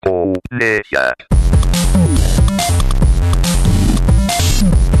Amnesia.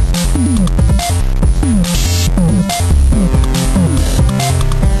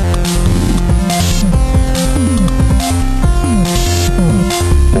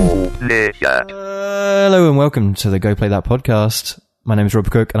 Hello and welcome to the Go Play That podcast. My name is Rob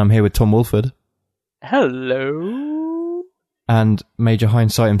Cook and I'm here with Tom Wolford. Hello. And Major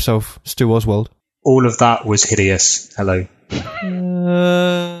Hindsight himself, Stu Oswald. All of that was hideous. Hello.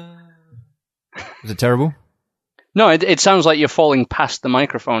 Was it terrible? No, it sounds like you're falling past the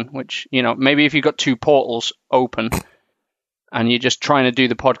microphone, which, you know, maybe if you've got two portals open and you're just trying to do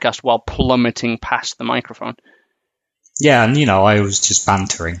the podcast while plummeting past the microphone. Yeah, and I was just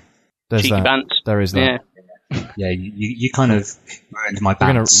bantering. There's Cheeky that. bant. There is that. Yeah. Yeah, you kind of ruined my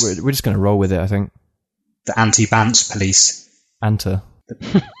bants. We're just going to roll with it, I think. The anti-bants police. Anta.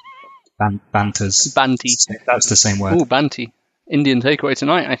 Banters. Banty. That's the same word. Ooh, Banty. Indian takeaway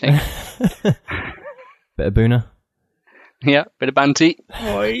tonight, I think. Bit of Boona. Yeah, bit of Banty.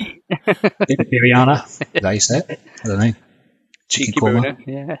 Bit of Biriana. Is that how you say it? I don't know. Cheeky korma.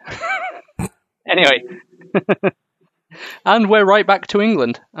 Boona. Yeah. Anyway. And we're right back to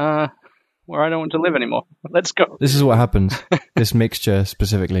England, where I don't want to live anymore. Let's go. This is what happens. This mixture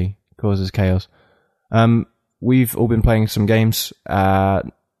specifically causes chaos. We've all been playing some games,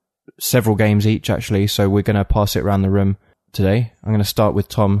 several games each actually, so we're going to pass it around the room today. I'm going to start with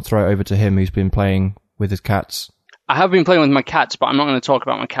Tom, throw it over to him who's been playing with his cats. I have been playing with my cats, but I'm not going to talk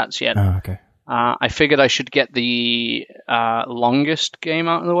about my cats yet. Oh, okay. I figured I should get the longest game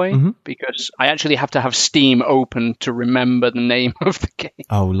out of the way, because I actually have to have Steam open to remember the name of the game.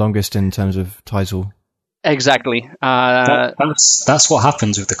 Oh, longest in terms of title. Exactly. That's what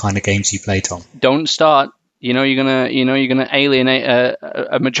happens with the kind of games you play, Tom. Don't start. You're gonna alienate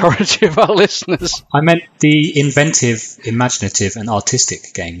a majority of our listeners. I meant the inventive, imaginative, and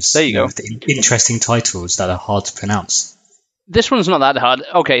artistic games. There you go. With the interesting titles that are hard to pronounce. This one's not that hard.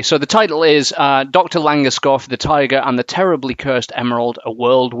 Okay, so the title is Dr. Langascoff, the Tiger, and the Terribly Cursed Emerald, a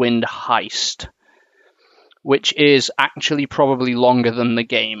Whirlwind Heist, which is actually probably longer than the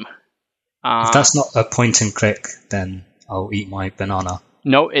game. If that's not a point and click, then I'll eat my banana.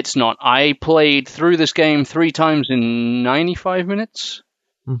 No, it's not. I played through this game 3 times in 95 minutes.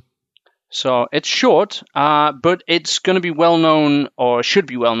 So it's short, but it's going to be well known, or should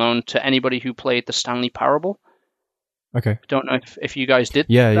be well known, to anybody who played the Stanley Parable. Okay. Don't know if you guys did.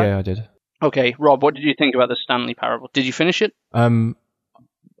 Yeah, I did. Okay, Rob, what did you think about the Stanley Parable? Did you finish it? I don't.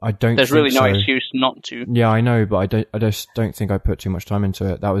 There's think really no so. excuse not to. Yeah, I know, but I just don't think I put too much time into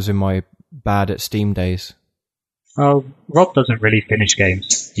it. That was in my bad at Steam days. Oh, Rob doesn't really finish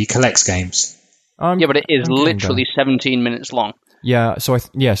games. He collects games. Yeah, but it is literally 17 minutes long. Yeah, so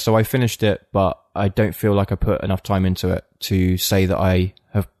I finished it, but I don't feel like I put enough time into it to say that I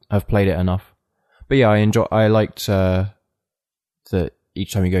have played it enough. But yeah, I liked that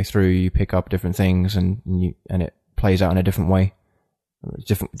each time you go through, you pick up different things, and it plays out in a different way.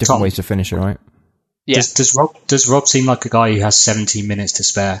 Different Tom, ways to finish it, right? Yeah. Does Rob seem like a guy who has 17 minutes to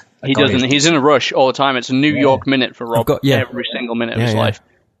spare? He doesn't. He's in a rush all the time. It's a New York minute for Rob. Every single minute of his life.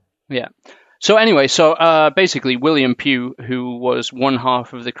 Yeah. So anyway, basically William Pugh, who was one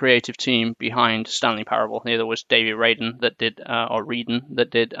half of the creative team behind Stanley Parable, there was David Radin that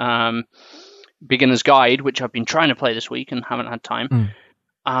did Beginner's Guide, which I've been trying to play this week and haven't had time.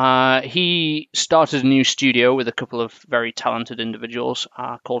 He started a new studio with a couple of very talented individuals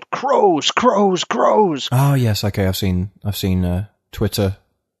called Crows. Oh yes, okay. I've seen Twitter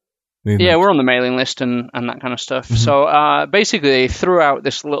movement. Yeah, we're on the mailing list and that kind of stuff. So basically, they threw out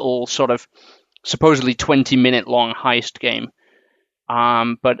this little sort of supposedly 20-minute long heist game.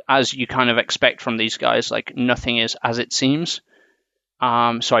 But as you kind of expect from these guys, like nothing is as it seems.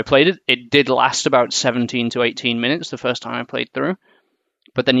 So I played it. It did last about 17 to 18 minutes the first time I played through.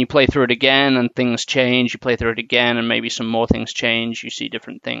 But then you play through it again and things change. You play through it again and maybe some more things change. You see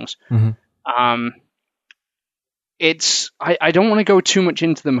different things. I don't want to go too much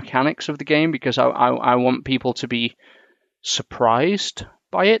into the mechanics of the game because I want people to be surprised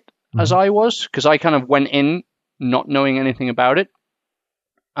by it as I was, because I kind of went in not knowing anything about it.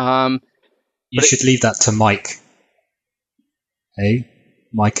 You should leave that to Mike. Hey,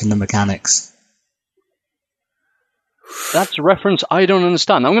 Mike and the mechanics. That's a reference I don't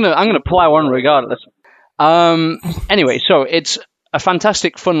understand. I'm gonna plow on regardless. Anyway, so it's a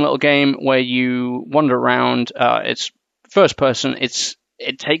fantastic, fun little game where you wander around. It's first person.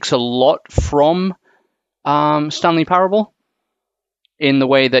 It takes a lot from Stanley Parable in the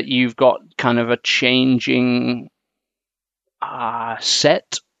way that you've got kind of a changing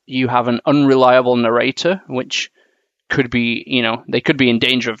set. You have an unreliable narrator, which could be, they could be in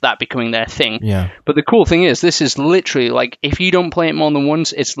danger of that becoming their thing. Yeah. But the cool thing is, this is literally like, if you don't play it more than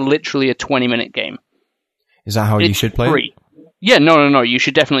once, it's literally a 20-minute game. Is that how you should play free. it? Yeah, no. You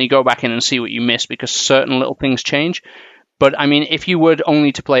should definitely go back in and see what you missed, because certain little things change. But I mean, if you would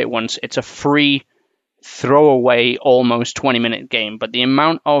only to play it once, it's a free, throwaway, almost 20-minute game. But the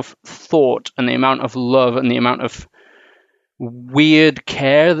amount of thought and the amount of love and the amount of weird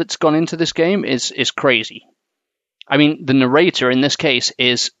care that's gone into this game is crazy. I mean, the narrator in this case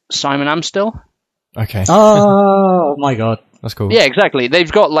is Simon Amstell. Okay. Oh my god. That's cool. Yeah, exactly.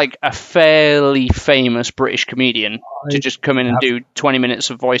 They've got like a fairly famous British comedian to just come in and do 20 minutes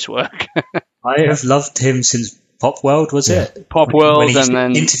of voice work. I have loved him since Pop World, was it? Pop World, when he and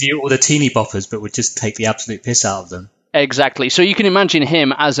then interview all the teeny boppers, but would just take the absolute piss out of them. Exactly. So you can imagine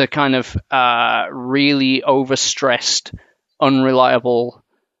him as a kind of really overstressed, unreliable,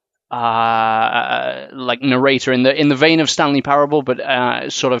 like narrator in the vein of Stanley Parable,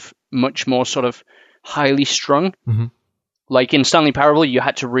 but sort of much more sort of highly strung. Mm-hmm. Like in Stanley Parable, you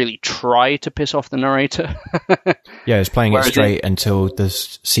had to really try to piss off the narrator. Yeah, it was playing it straight until the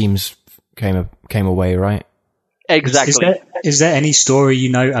seams came away, right? Exactly. Is there any story you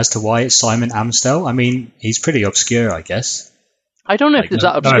know as to why it's Simon Amstell? I mean, he's pretty obscure, I guess. I don't know if there's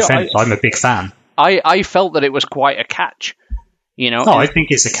that obscure. No offense, I'm a big fan. I felt that it was quite a catch, No, I think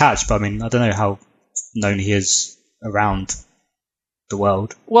it's a catch, but I mean, I don't know how known he is around the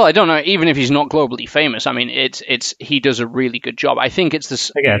world. Well, I don't know. Even if he's not globally famous, I mean, he does a really good job. I think it's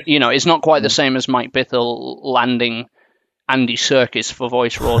this. It's not quite the same as Mike Bithell landing Andy Serkis for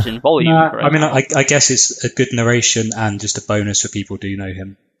voice roles in Volume. I mean, I guess it's a good narration and just a bonus for people who do know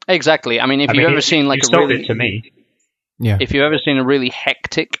him. Exactly. I mean, if you've ever seen like it to me. Yeah. If you've ever seen a really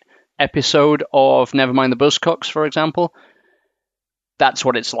hectic episode of Nevermind the Buzzcocks, for example, that's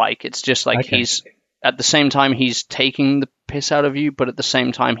what it's like. It's just like he's at the same time he's taking the piss out of you, but at the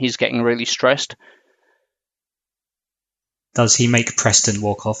same time he's getting really stressed. Does he make Preston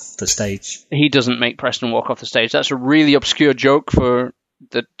walk off the stage? He doesn't make Preston walk off the stage. That's a really obscure joke for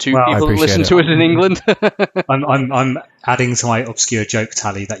the two people that listen to it in England. I'm adding to my obscure joke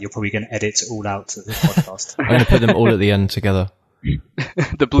tally that you're probably going to edit all out of this podcast. I'm going to put them all at the end together.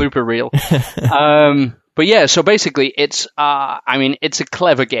 The blooper reel. But yeah, so basically it's it's a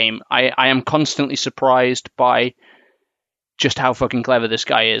clever game. I am constantly surprised by just how fucking clever this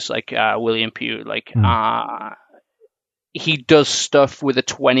guy is, like William Pugh. Like he does stuff with a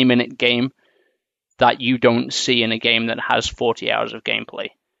 20-minute game that you don't see in a game that has 40 hours of gameplay.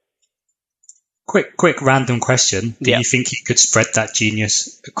 Quick random question. Do you think he could spread that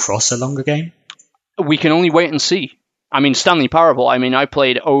genius across a longer game? We can only wait and see. I mean, Stanley Parable, I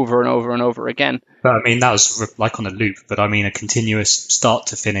played over and over and over again. But I mean, that was like on a loop, but I mean a continuous start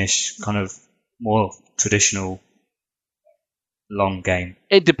to finish, kind of more traditional long game.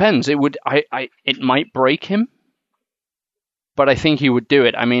 It depends. It might break him, but I think he would do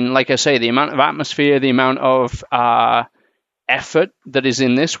it. I mean, like I say, the amount of atmosphere, the amount of effort that is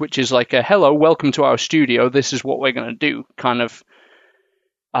in this, which is like a hello, welcome to our studio, this is what we're going to do kind of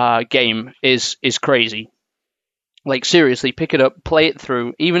game is crazy. Like, seriously, pick it up, play it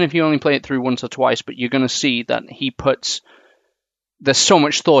through, even if you only play it through once or twice, but you're going to see that there's so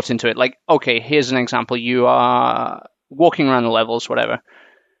much thought into it. Like, okay, here's an example. You are walking around the levels, whatever,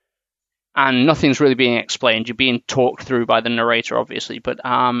 and nothing's really being explained. You're being talked through by the narrator, obviously, but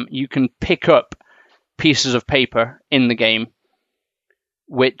you can pick up pieces of paper in the game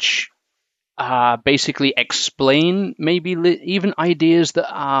which basically explain maybe even ideas that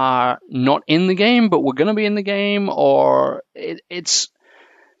are not in the game but were going to be in the game, or it's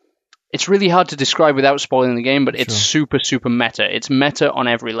really hard to describe without spoiling the game, but it's super, super meta. It's meta on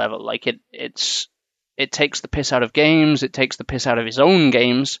every level. Like it takes the piss out of games, it takes the piss out of his own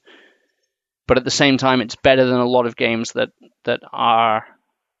games, but at the same time it's better than a lot of games that are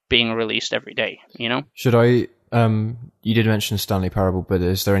being released every day, Should I you did mention Stanley Parable, but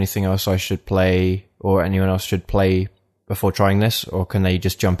is there anything else I should play or anyone else should play before trying this, or can they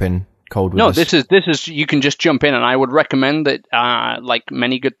just jump in cold with this? No, this is you can just jump in, and I would recommend that like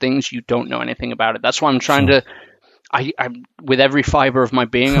many good things, you don't know anything about it. That's why I'm trying to I with every fiber of my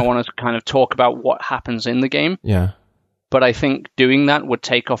being I want to kind of talk about what happens in the game. Yeah. But I think doing that would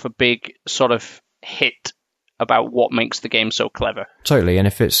take off a big sort of hit about what makes the game so clever. Totally, and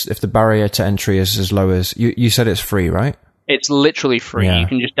if the barrier to entry is as low as you said, it's free, right? It's literally free. Yeah. You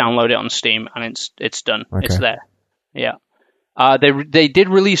can just download it on Steam, and it's done. Okay. It's there. Yeah. They did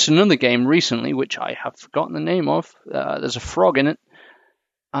release another game recently, which I have forgotten the name of. There's a frog in it.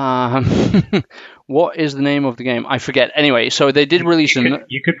 What is the name of the game? I forget. Anyway, so they did release.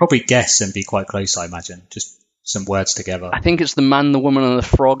 You could probably guess and be quite close, I imagine. Just some words together. I think it's The Man, the Woman, and the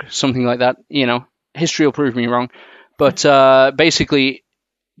Frog, something like that. History will prove me wrong. But basically,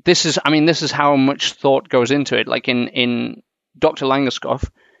 this is how much thought goes into it. Like in Dr. Langeskov,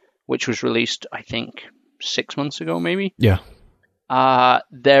 which was released, I think, 6 months ago, maybe. Yeah.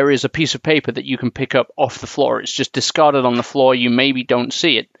 There is a piece of paper that you can pick up off the floor. It's just discarded on the floor. You maybe don't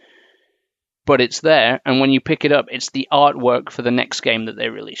see it, but it's there. And when you pick it up, it's the artwork for the next game that they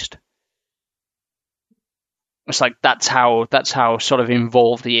released. It's like that's how sort of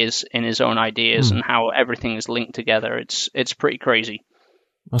involved he is in his own ideas and how everything is linked together. It's pretty crazy.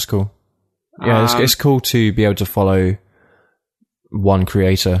 That's cool. Yeah, it's cool to be able to follow one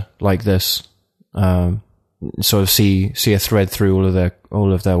creator like this. Sort of see a thread through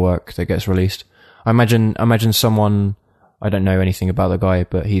all of their work that gets released. I imagine someone, I don't know anything about the guy,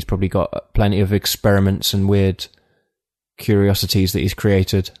 but he's probably got plenty of experiments and weird curiosities that he's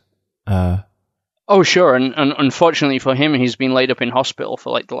created. Oh, sure, and unfortunately for him, he's been laid up in hospital for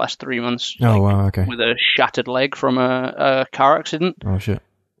like the last 3 months. Oh, wow, okay. With a shattered leg from a car accident. Oh, shit.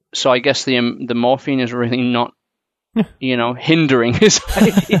 So I guess the morphine is really not, hindering his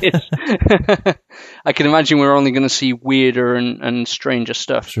ideas. I can imagine we're only going to see weirder and stranger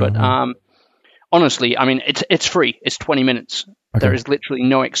stuff. Sure, but honestly, I mean, it's free. It's 20 minutes. Okay. There is literally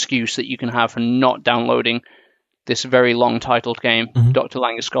no excuse that you can have for not downloading this very long titled game, Dr.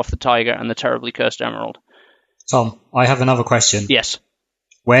 Langeskov the Tiger and the Terribly Cursed Emerald. Tom, I have another question. Yes.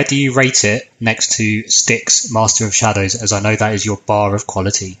 Where do you rate it next to Styx Master of Shadows, as I know that is your bar of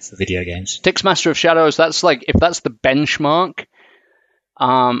quality for video games? Styx Master of Shadows, that's like, if that's the benchmark,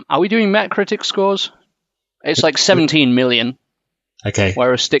 are we doing Metacritic scores? It's like 17 million. Okay.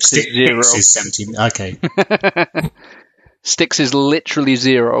 Whereas Styx is 0. Styx is 17. Okay. Styx is literally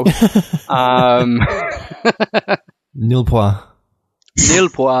 0. Nil point. Nil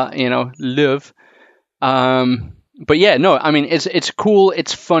point, love. But yeah, no, I mean, it's cool,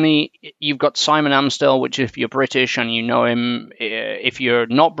 it's funny. You've got Simon Amstell, which if you're British and you know him, if you're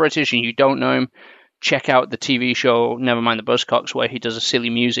not British and you don't know him, check out the TV show Nevermind the Buzzcocks, where he does a silly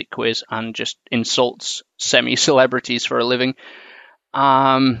music quiz and just insults semi-celebrities for a living.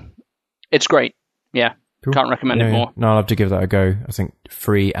 It's great. Yeah. Cool. Can't recommend it more. No, I'll have to give that a go. I think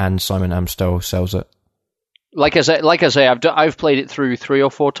free and Simon Amstell sells it. Like I say, I've played it through 3 or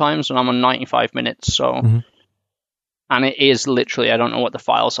 4 times, and I'm on 95 minutes. So, and it is literally, I don't know what the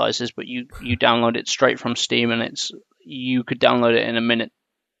file size is, but you download it straight from Steam, and you could download it in a minute.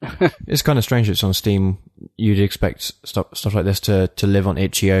 It's kind of strange it's on Steam. You'd expect stuff like this to live on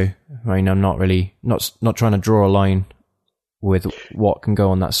itch.io. I mean, I'm not really not trying to draw a line with what can go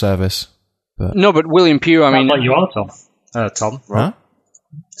on that service. But no, but William Pugh, I mean... Sounds like you are, Tom. Tom, right? Huh?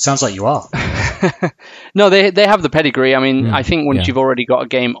 Sounds like you are. No, they have the pedigree. I mean, I think once you've already got a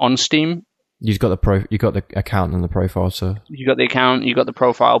game on Steam... You've got the account and the profile, so... You got the account, you got the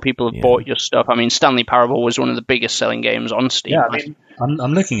profile, people have bought your stuff. I mean, Stanley Parable was one of the biggest selling games on Steam. Yeah, I mean,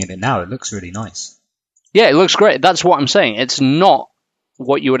 I'm looking at it now. It looks really nice. Yeah, it looks great. That's what I'm saying. It's not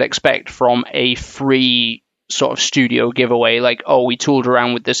what you would expect from a free sort of studio giveaway, like, oh, we tooled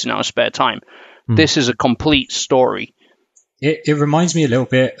around with this in our spare time. This is a complete story. It reminds me a little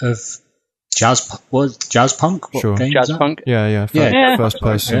bit of jazz punk. Sure. Jazz punk. Yeah. First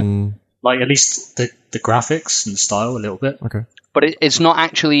person. Yeah. Like at least the graphics and style a little bit. Okay. But it's not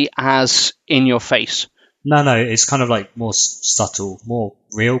actually as in your face. No, it's kind of like more subtle, more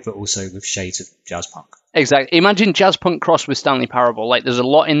real, but also with shades of jazz punk. Exactly. Imagine jazz punk crossed with Stanley Parable. Like, there's a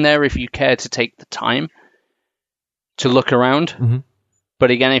lot in there if you care to take the time to look around.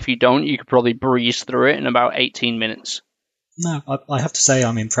 But again, if you don't, you could probably breeze through it in about 18 minutes. No, I have to say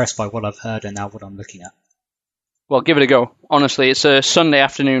I'm impressed by what I've heard and now what I'm looking at. Well, give it a go. Honestly, it's a Sunday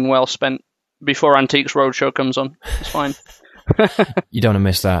afternoon well spent before Antiques Roadshow comes on. It's fine. You don't want to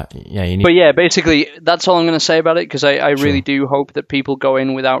miss that. Yeah, you need. But yeah, basically, that's all I'm going to say about it, because I really do hope that people go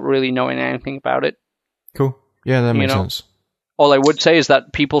in without really knowing anything about it. Cool. Yeah, that makes sense. All I would say is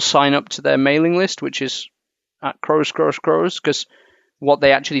that people sign up to their mailing list, which is at Crows, because what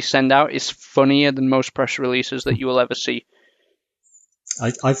they actually send out is funnier than most press releases that you will ever see.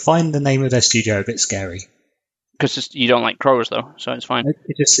 I find the name of their studio a bit scary. Because you don't like crows, though, so it's fine.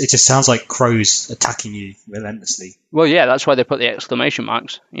 It just sounds like crows attacking you relentlessly. Well, yeah, that's why they put the exclamation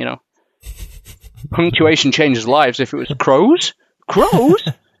marks, Punctuation changes lives. If it was crows,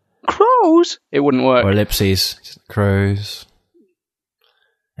 it wouldn't work. Or ellipses, crows.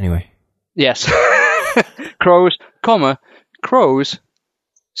 Anyway. Yes. Crows, comma, crows,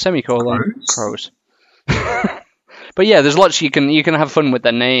 semicolon, crows. But yeah, there's lots you can have fun with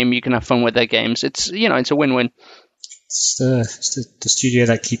their name, you can have fun with their games. It's it's a win-win. It's the studio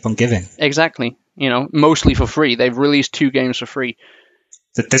that keep on giving. Exactly. mostly for free. They've released 2 games for free.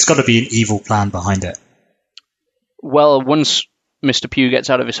 There's got to be an evil plan behind it. Well, once Mr. Pugh gets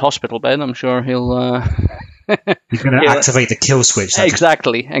out of his hospital bed, I'm sure he'll... He's going to activate the kill switch.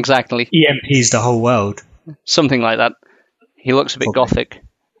 Exactly. EMPs the whole world. Something like that. He looks a bit gothic.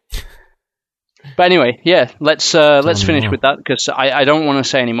 But anyway, yeah, let's finish with that, because I don't want to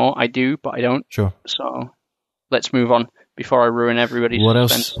say any more. I do, but I don't. Sure. So let's move on before I ruin everybody's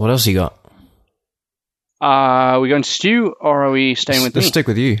suspense. What else you got? Are we going to Stu, or are we staying with me? Let's stick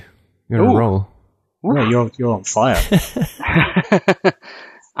with you. You're on a roll. Yeah, you're on fire.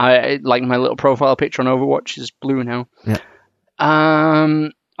 I like my little profile picture on Overwatch is blue now. Yeah.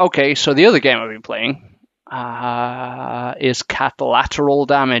 Okay, so the other game I've been playing is Cat Lateral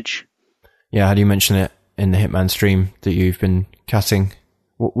Damage. Yeah, how do you mention it in the Hitman stream that you've been catting?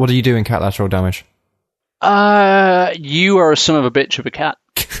 What do you do in Cat Lateral Damage? You are a son of a bitch of a cat.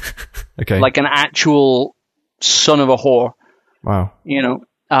 Okay. Like an actual son of a whore. Wow.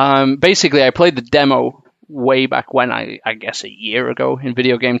 Basically, I played the demo way back when, I guess a year ago in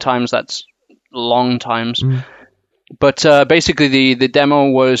video game times. That's long times. But basically, the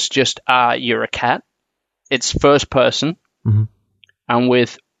demo was just you're a cat. It's first person. Mm-hmm.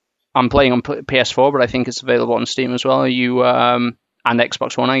 And I'm playing on PS4, but I think it's available on Steam as well. And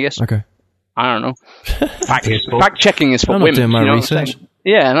Xbox One, I guess. Okay. I don't know. Fact checking is for I'm wimps. not doing my research.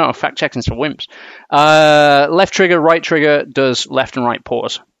 Yeah, no, fact checking is for wimps. Left trigger, right trigger does left and right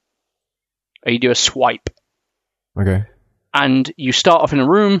pause. You do a swipe. Okay. And you start off in a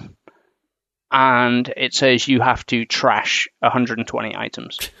room, and it says you have to trash 120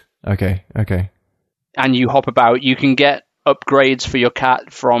 items. Okay. And you hop about. You can get upgrades for your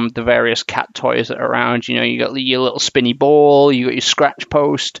cat from the various cat toys that are around. You got your little spinny ball, you got your scratch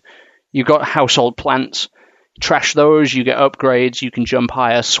post, you got household plants. Trash those, you get upgrades, you can jump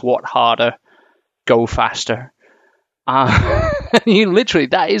higher, swat harder, go faster.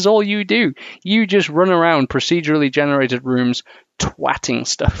 That is all you do. You just run around procedurally generated rooms twatting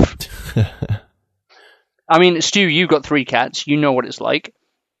stuff. I mean, Stu, you've got 3 cats. You know what it's like.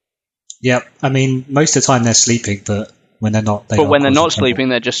 Yeah, I mean, most of the time they're sleeping, but when they're not, when they're not sleeping,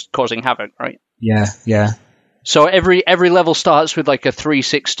 they're just causing havoc, right? Yeah. So every level starts with like a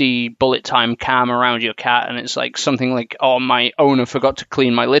 360 bullet time cam around your cat, and it's like something like, "Oh, my owner forgot to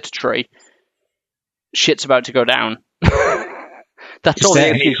clean my litter tray. Shit's about to go down." That's all. Is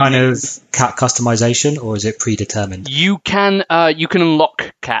there any kind of cat customization, or is it predetermined? You can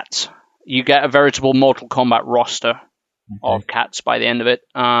unlock cats. You get a veritable Mortal Kombat roster of cats by the end of it.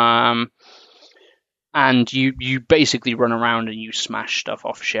 And you basically run around and you smash stuff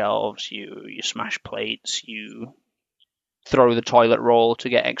off shelves, you smash plates, you throw the toilet roll to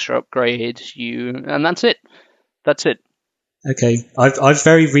get extra upgrades, and that's it. Okay. I've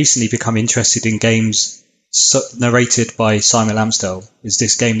very recently become interested in games narrated by Simon Amstell. Is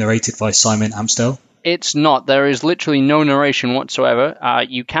this game narrated by Simon Amstell? It's not. There is literally no narration whatsoever.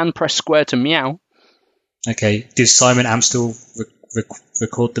 You can press square to meow. Okay. Did Simon Amstell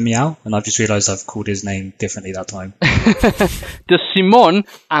record the meow? And I've just realised I've called his name differently that time. Does Simon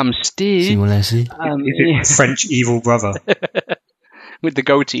Amstell... Simon Is it French evil brother? With the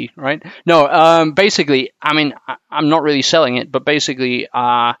goatee, right? No, basically, I mean, I'm not really selling it, but basically,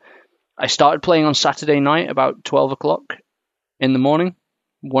 I started playing on Saturday night about 12 o'clock in the morning,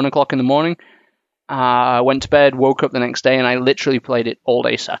 1 o'clock in the morning. Went to bed, woke up the next day, and I literally played it all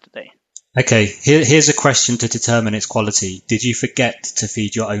day Saturday. Okay, here's a question to determine its quality. Did you forget to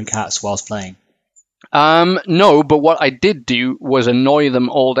feed your own cats whilst playing? No, but what I did do was annoy them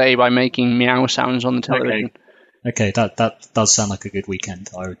all day by making meow sounds on the television. Okay, that does sound like a good weekend.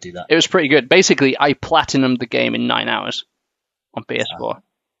 I would do that. It was pretty good. Basically, I platinumed the game in 9 hours on PS4.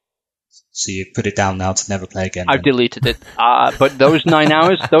 So you put it down now to never play again? I've deleted it. But those 9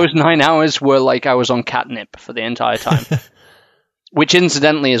 hours were like I was on catnip for the entire time. Which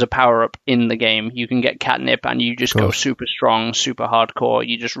incidentally is a power-up in the game. You can get catnip and you just go super strong, super hardcore.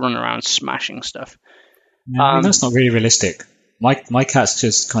 You just run around smashing stuff. I mean, that's not really realistic. My cats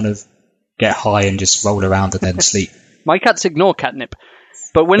just kind of get high and just roll around and then sleep. My cats ignore catnip.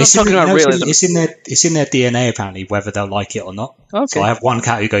 But we're not talking about realism. It's in their DNA, apparently, whether they'll like it or not. Okay. So I have one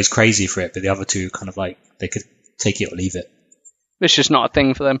cat who goes crazy for it, but the other two kind of like, they could take it or leave it. It's just not a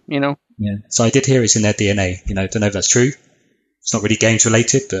thing for them, Yeah. So I did hear it's in their DNA. Don't know if that's true. It's not really games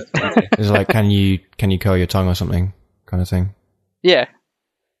related, but okay. It's like, can you curl your tongue or something kind of thing? Yeah.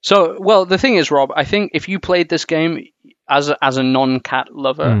 So, well, the thing is, Rob, I think if you played this game as a non-cat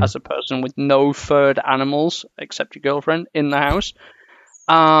lover, as a person with no furred animals except your girlfriend in the house,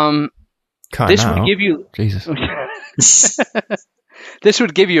 this would give you Jesus. This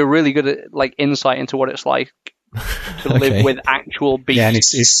would give you a really good like insight into what it's like to live with actual beasts. Yeah, and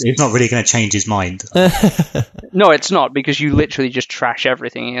it's not really going to change his mind. No, it's not, because you literally just trash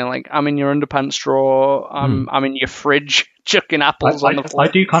everything. You're like, I'm in your underpants drawer. I'm in your fridge, chucking apples on the floor. I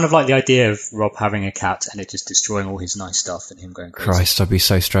do kind of like the idea of Rob having a cat and it just destroying all his nice stuff and him going crazy. Christ, I'd be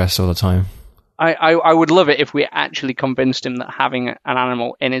so stressed all the time. I would love it if we actually convinced him that having an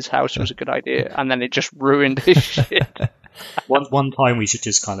animal in his house was a good idea, and then it just ruined his shit. One time we should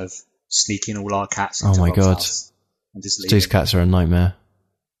just kind of sneak in all our cats into Rob's house and just leave These them. cats are a nightmare.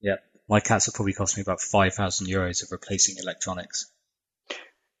 Yeah, my cats will probably cost me about €5,000 of replacing electronics.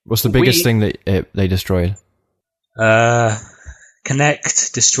 What's the biggest thing that they destroyed?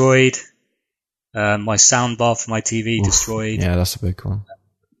 Connect destroyed. My soundbar for my TV destroyed. Yeah, that's a big one.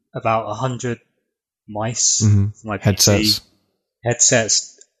 About 100 mice for my headsets. PC.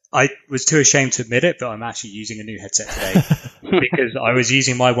 Headsets. I was too ashamed to admit it, but I'm actually using a new headset today because I was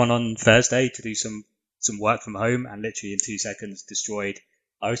using my one on Thursday to do some work from home, and literally in 2 seconds destroyed.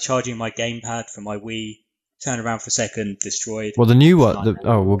 I was charging my gamepad from my Wii, turned around for a second, destroyed. Well, the new one.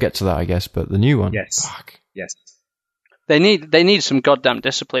 We'll get to that, I guess. But the new one. Yes. Fuck. Yes. They need some goddamn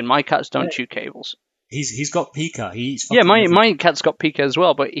discipline. My cats don't chew cables. He's got Pika. He eats. Yeah, my cat's got Pika as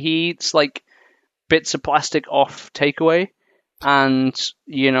well, but he eats like bits of plastic off takeaway, and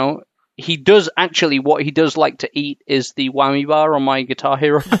he does actually what he does like to eat is the whammy bar on my Guitar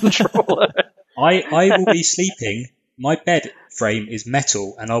Hero controller. I will be sleeping. My bed frame is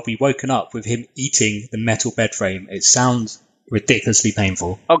metal, and I'll be woken up with him eating the metal bed frame. It sounds ridiculously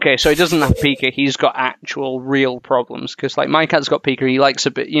painful. Okay, so he doesn't have Pika. He's got actual real problems, because like my cat's got Pika. He likes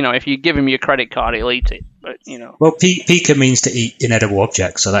a bit. If you give him your credit card, he'll eat it. But Well, Pika means to eat inedible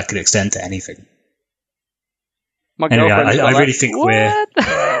objects, so that could extend to anything. Anyway, I really think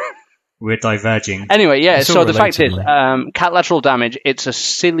we're diverging. Anyway, yeah. So the fact is, related, cat lateral damage. It's a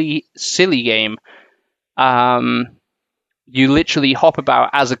silly game. You literally hop about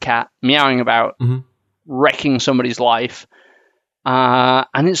as a cat, meowing about, wrecking somebody's life,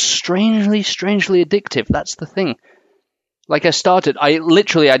 and it's strangely addictive. That's the thing. Like, I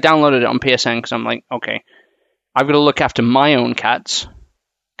downloaded it on PSN because I'm like, okay, I've got to look after my own cats.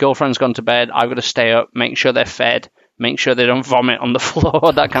 Girlfriend's gone to bed. I've got to stay up, make sure they're fed, make sure they don't vomit on the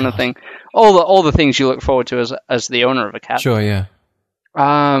floor, that kind of thing. All the things you look forward to as the owner of a cat. Sure, yeah.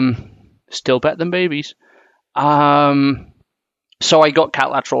 Still better than babies. So I got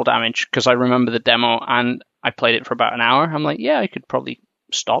cat lateral damage because I remember the demo, and I played it for about an hour. I'm like, yeah, I could probably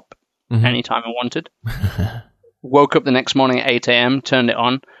stop anytime I wanted. Woke up the next morning at 8 a.m., turned it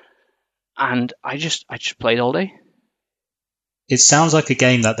on, and I just played all day. It sounds like a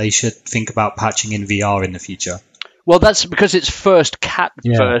game that they should think about patching in VR in the future. Well, that's because it's first cat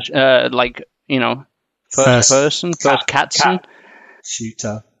first person, first cat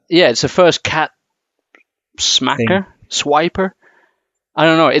shooter. Yeah, it's the first cat smacker, swiper. I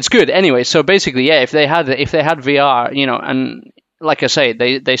don't know. It's good anyway. So basically, yeah, if they had VR, and like I say,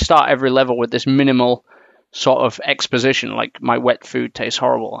 they start every level with this minimal sort of exposition, like my wet food tastes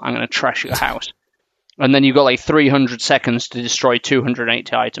horrible. I'm going to trash your house. And then you've got like 300 seconds to destroy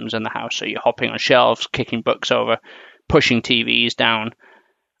 280 items in the house. So you're hopping on shelves, kicking books over, pushing TVs down.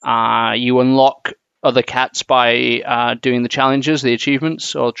 You unlock other cats by doing the challenges, the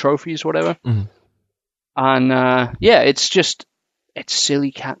achievements, or trophies, whatever. And it's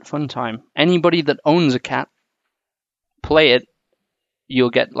silly cat fun time. Anybody that owns a cat, play it. You'll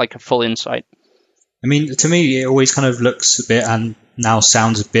get like a full insight. I mean, to me, it always kind of looks a bit and now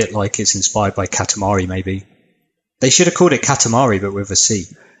sounds a bit like it's inspired by Katamari, maybe. They should have called it Katamari, but with a C.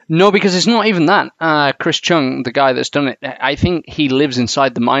 No, because it's not even that. Chris Chung, the guy that's done it, I think he lives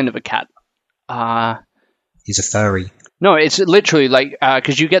inside the mind of a cat. He's a furry. No, it's literally like,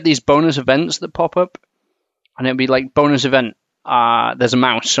 because you get these bonus events that pop up, and it'll be like, bonus event, there's a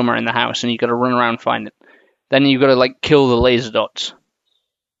mouse somewhere in the house, and you got to run around and find it. Then you got to like kill the laser dots.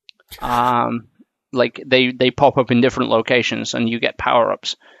 Like they pop up in different locations, and you get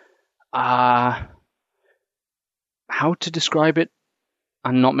power-ups. How to describe it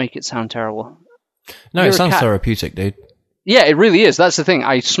and not make it sound terrible? No, it sounds therapeutic, dude. Yeah, it really is. That's the thing.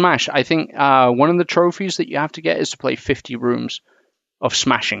 I think one of the trophies that you have to get is to play 50 rooms of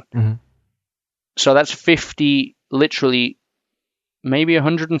smashing. So that's 50, literally, maybe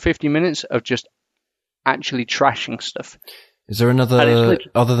 150 minutes of just actually trashing stuff. Is there another,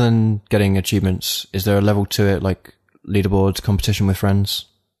 other than getting achievements, is there a level to it, like leaderboards, competition with friends?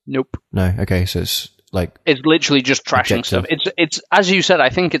 Nope. No, okay, so it's like... It's literally just trashing objective. stuff. It's as you said,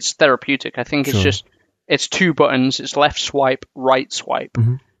 I think it's therapeutic. I think it's just, it's 2 buttons, it's left swipe, right swipe.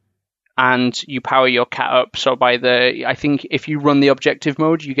 and you power your cat up. So I think if you run the objective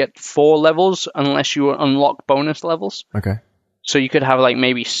mode, you get 4 levels unless you unlock bonus levels. Okay. So you could have like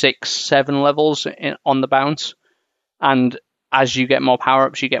maybe 6, 7 levels on the bounce, and as you get more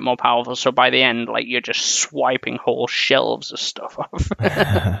power-ups, you get more powerful. So by the end, like, you're just swiping whole shelves of stuff off.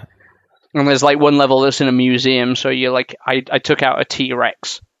 And there's like one level that's in a museum, so you're like, I took out a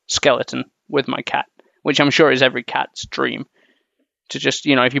T-Rex skeleton with my cat, which I'm sure is every cat's dream. To just,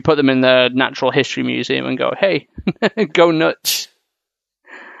 if you put them in the Natural History Museum and go, hey, go nuts,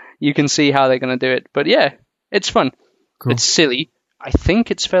 you can see how they're going to do it. But yeah, it's fun. Cool. It's silly. I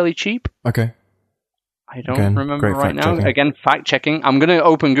think it's fairly cheap. Okay. I don't remember right now. Again, fact checking. I'm going to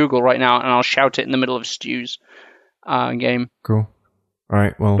open Google right now and I'll shout it in the middle of Stu's game. Cool. All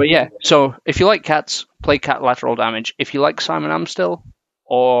right. Well. But yeah, so if you like cats, play Cat Lateral Damage. If you like Simon Amstel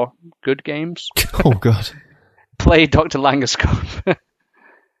or good games, oh god, play Dr. Langoscope.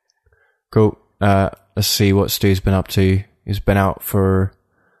 Cool. Let's see what Stu's been up to. He's been out for a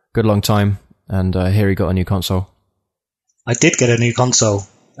good long time, and here he got a new console. I did get a new console.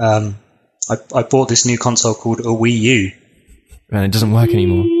 I bought this new console called a Wii U. And it doesn't work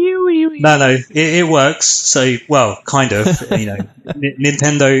anymore. No, it works. So, well, kind of.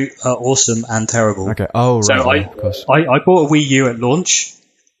 Nintendo are awesome and terrible. Okay. Oh, right. So of course. I bought a Wii U at launch,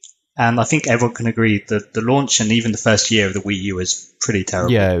 and I think everyone can agree that the launch and even the first year of the Wii U was pretty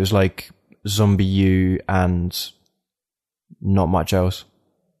terrible. Yeah, it was like Zombie U and not much else.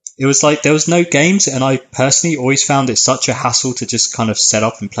 It was like there was no games, and I personally always found it such a hassle to just kind of set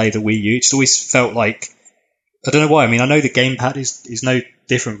up and play the Wii U. It just always felt like, I don't know why. I mean, I know the gamepad is no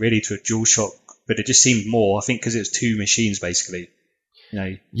different really to a DualShock, but it just seemed more, I think because it was 2 machines basically.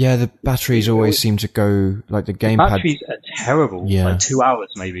 Yeah, the batteries always seem to go, like the gamepad. Batteries are terrible, like 2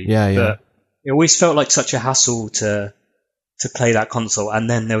 hours maybe. Yeah. But it always felt like such a hassle to play that console, and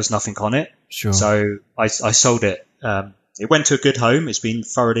then there was nothing on it. Sure. So I sold it. It went to a good home. It's been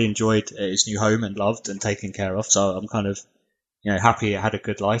thoroughly enjoyed at its new home and loved and taken care of. So I'm kind of, happy it had a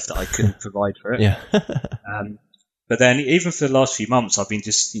good life that I couldn't provide for it. Yeah. But then even for the last few months, I've been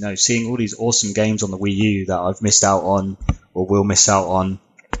just, seeing all these awesome games on the Wii U that I've missed out on or will miss out on.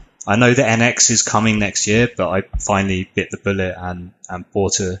 I know the NX is coming next year, but I finally bit the bullet and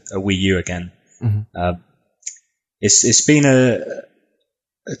bought a Wii U again. Mm-hmm. It's been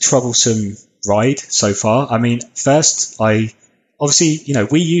a troublesome ride so far. I mean, first, Wii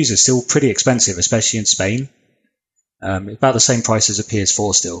U's are still pretty expensive, especially in Spain. About the same price as a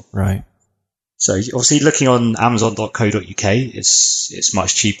PS4 still. Right. So obviously looking on Amazon.co.uk, it's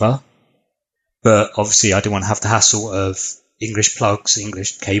much cheaper. But obviously I didn't want to have the hassle of English plugs,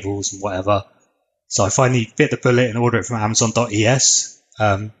 English cables and whatever. So I finally bit the bullet and ordered it from Amazon.es.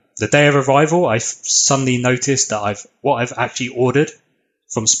 The day of arrival, I suddenly noticed that what I've actually ordered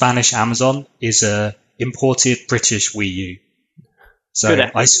from Spanish Amazon is a imported British Wii U. So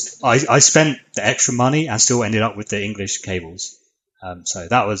I spent the extra money and still ended up with the English cables. So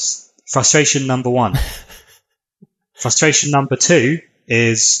that was frustration number 1. Frustration number 2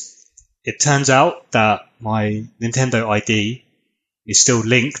 is it turns out that my Nintendo ID is still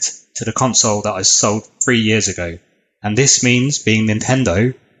linked to the console that I sold 3 years ago. And this means, being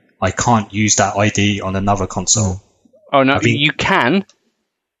Nintendo, I can't use that ID on another console. Oh, no, you can.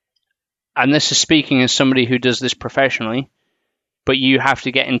 And this is speaking as somebody who does this professionally, but you have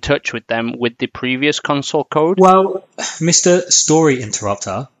to get in touch with them with the previous console code. Well, Mr. Story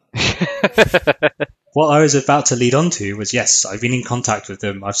Interrupter, what I was about to lead on to was, yes, I've been in contact with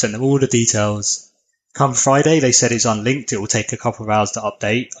them. I've sent them all the details. Come Friday, they said it's unlinked. It will take a couple of hours to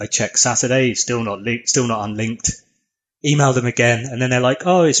update. I checked Saturday, it's still not linked, still not unlinked. Email them again, and then they're like,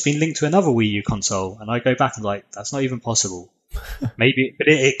 oh, it's been linked to another Wii U console. And I go back and like, that's not even possible. Maybe, but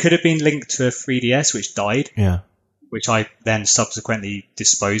it could have been linked to a 3DS, which died. Yeah. Which I then subsequently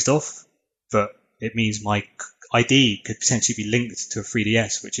disposed of. But it means my ID could potentially be linked to a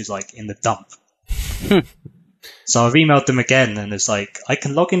 3DS, which is like in the dump. So I've emailed them again, and it's like, I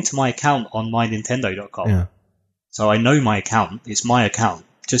can log into my account on mynintendo.com. Yeah. So I know my account. It's my account.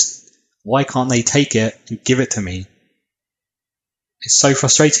 Just, why can't they take it and give it to me? It's so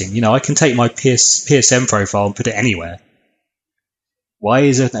frustrating. I can take my PSN profile and put it anywhere. Why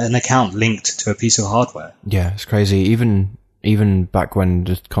is an account linked to a piece of hardware? Yeah, it's crazy. Even back when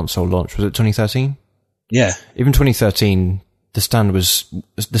the console launched, was it 2013? Yeah. Even 2013, the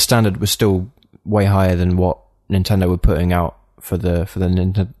standard was still way higher than what Nintendo were putting out for the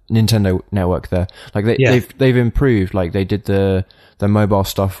Nintendo network there. Like they've improved. Like they did the mobile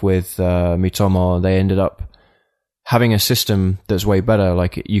stuff with Miitomo. They ended up having a system that's way better.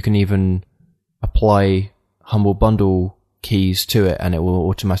 Like you can even apply Humble Bundle keys to it and it will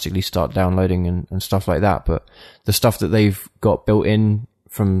automatically start downloading and stuff like that. But the stuff that they've got built in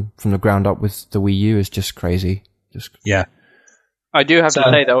from the ground up with the Wii U is just crazy. Yeah. I do have to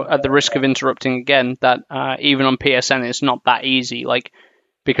say, though, at the risk of interrupting again, that even on PSN, it's not that easy. Like,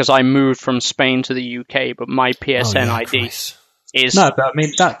 because I moved from Spain to the UK, but my PSN ID is... No, but I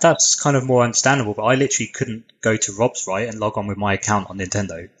mean, that's kind of more understandable, but I literally couldn't go to Rob's, right, and log on with my account on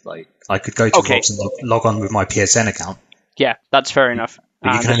Nintendo. Like, I could go to Rob's and log on with my PSN account. Yeah, that's fair enough.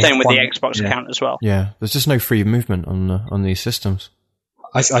 The same with the Xbox account as well. Yeah, there's just no free movement on these systems.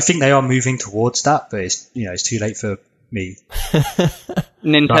 I think they are moving towards that, but it's too late for me.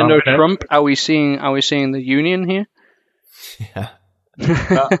 Nintendo Trump. Are we seeing the union here? Yeah.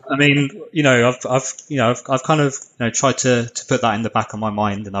 I mean, I've kind of tried to put that in the back of my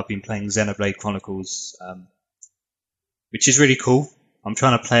mind, and I've been playing Xenoblade Chronicles, which is really cool. I'm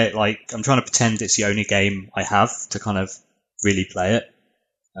trying to play it I'm trying to pretend it's the only game I have to kind of really play it.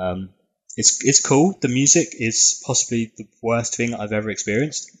 It's cool. The music is possibly the worst thing I've ever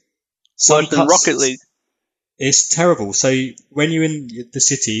experienced. Worse than Rocket League. It's terrible. So when you're in the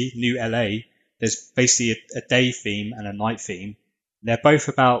city, New LA, there's basically a day theme and a night theme. They're both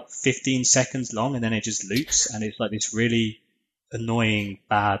about 15 seconds long, and then it just loops, and it's like this really annoying,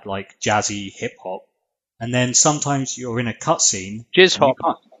 bad, like jazzy hip hop. And then sometimes you're in a cutscene. Jizz hop.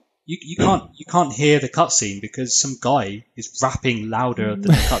 You can't hear the cutscene because some guy is rapping louder than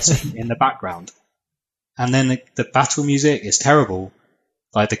the cutscene in the background. And then the battle music is terrible.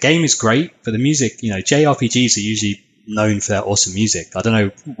 Like, the game is great, but the music, JRPGs are usually known for their awesome music. I don't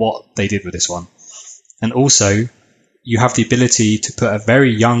know what they did with this one. And also, you have the ability to put a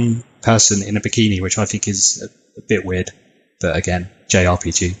very young person in a bikini, which I think is a bit weird. But again,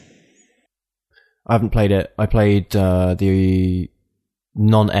 JRPG. I haven't played it. I played the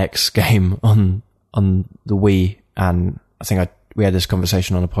non-X game on the Wii, and I think we had this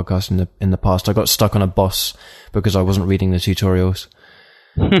conversation on a podcast in the past. I got stuck on a boss because I wasn't reading the tutorials.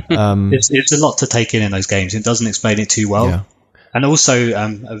 It's a lot to take in those games. It doesn't explain it too well. Yeah. And also,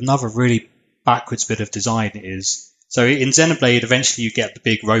 another really backwards bit of design is, so in Xenoblade, eventually you get the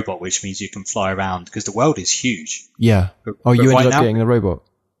big robot, which means you can fly around because the world is huge. Yeah. But you ended up getting the robot?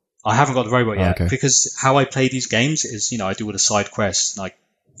 I haven't got the robot yet, okay. Because how I play these games is, I do all the side quests and I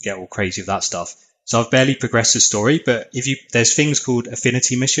get all crazy with that stuff. So I've barely progressed the story, but there's things called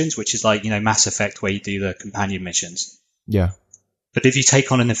affinity missions, which is like, Mass Effect where you do the companion missions. Yeah. But if you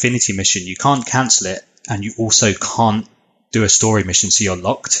take on an affinity mission, you can't cancel it, and you also can't do a story mission, so you're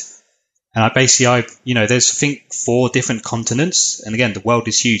locked. And there's, I think 4 different continents, and again, the world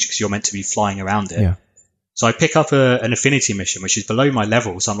is huge because you're meant to be flying around it. Yeah. So I pick up an affinity mission, which is below my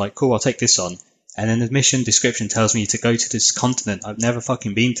level, so I'm like, cool, I'll take this on. And then the mission description tells me to go to this continent I've never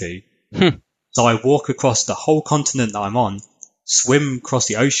fucking been to. So I walk across the whole continent that I'm on, swim across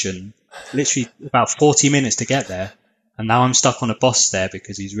the ocean, literally about 40 minutes to get there. And now I'm stuck on a boss there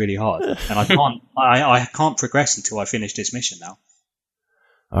because he's really hard, and I can't progress until I finish this mission now.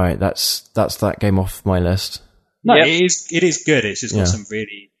 All right, that's that game off my list. No, yep. It is good. It's just got some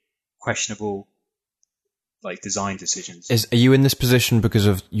really questionable design decisions. Are you in this position because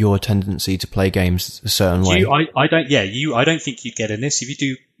of your tendency to play games a certain way? I don't think you'd get in this. If you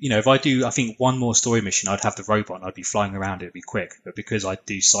do, if I do, I think one more story mission, I'd have the robot and I'd be flying around. It'd be quick, but because I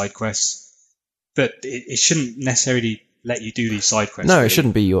do side quests. But it shouldn't necessarily let you do these side quests. No, really. It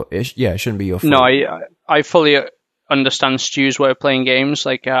shouldn't be your fault. No, I fully understand Stu's way of playing games.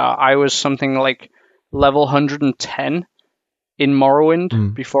 I was something like level 110 in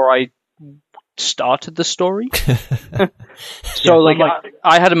Morrowind before I started the story. So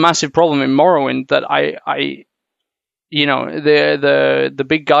I had a massive problem in Morrowind that the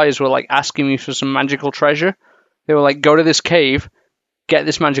big guys were asking me for some magical treasure. They were like, go to this cave, get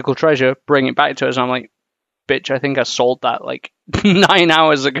this magical treasure, bring it back to us. And I'm like, bitch, I think I sold that 9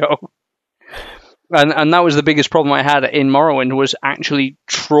 hours ago. And that was the biggest problem I had in Morrowind, was actually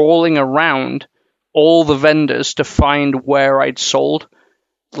trawling around all the vendors to find where I'd sold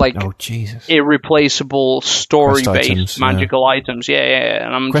irreplaceable story-based magical items. Yeah.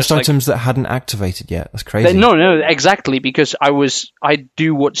 And I'm quest items that hadn't activated yet. That's crazy. No, exactly, because I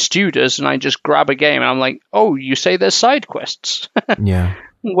do what Stu does, and I just grab a game, and I'm like, oh, you say there's side quests? Yeah.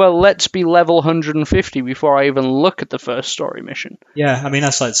 Well, let's be level 150 before I even look at the first story mission. Yeah, I mean,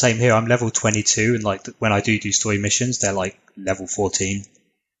 that's the same here. I'm level 22, and when I do story missions, they're level 14.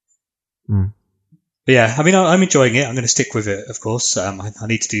 But yeah, I mean, I'm enjoying it. I'm going to stick with it, of course. I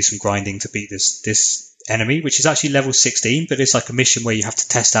need to do some grinding to beat this enemy, which is actually level 16, but it's a mission where you have to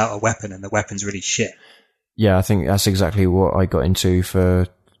test out a weapon, and the weapon's really shit. Yeah, I think that's exactly what I got into for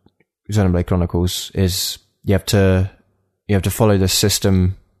Xenoblade Chronicles, is you have to you have to follow the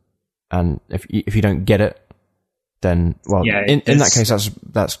system, and if you don't get it, then in that case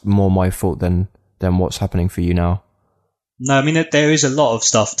that's more my fault than what's happening for you now. No, I mean there is a lot of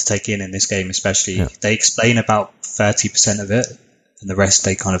stuff to take in this game, especially they explain about 30% of it, and the rest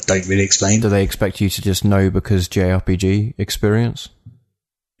they kind of don't really explain. Do they expect you to just know because JRPG experience?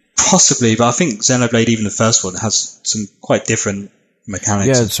 Possibly, but I think Xenoblade, even the first one, has some quite different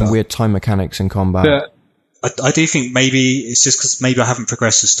mechanics. Yeah, some weird time mechanics in combat. I do think maybe it's just because maybe I haven't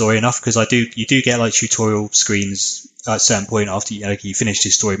progressed the story enough, because you do get like tutorial screens at a certain point after you finish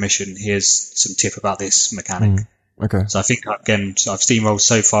this story mission. Here's some tip about this mechanic. Okay. So I think I've steamrolled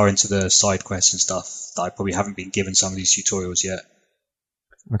so far into the side quests and stuff that I probably haven't been given some of these tutorials yet.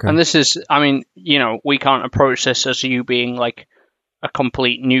 Okay. And this is, I mean, we can't approach this as you being like a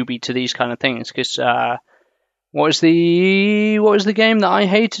complete newbie to these kind of things, because what was the game that I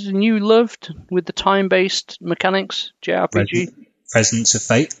hated and you loved with the time-based mechanics, JRPG? Presence of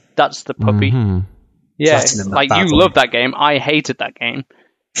Fate. That's the puppy. Mm-hmm. Yeah, like you loved that game. I hated that game.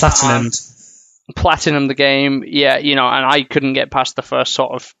 Platinum the game, and I couldn't get past the first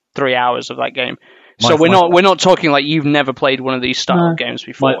sort of 3 hours of that game. So we're not talking like you've never played one of these style of games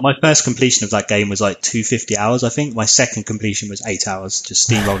before. My first completion of that game was like 250 hours, I think. My second completion was 8 hours, just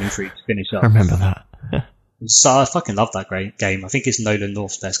steamrolling through to finish up. I remember that. So I fucking love that great game. I think it's Nolan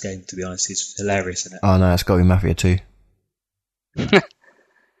North's best game, to be honest. He's hilarious in it. Oh no, it's got to be Mafia 2.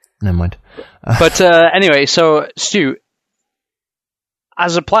 Never mind. But anyway, so Stu,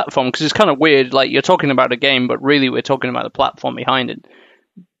 as a platform, because it's kind of weird, like you're talking about a game, but really we're talking about the platform behind it.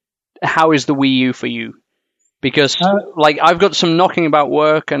 How is the Wii U for you? Because I've got some knocking about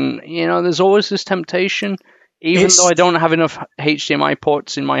work, and there's always this temptation, even though I don't have enough HDMI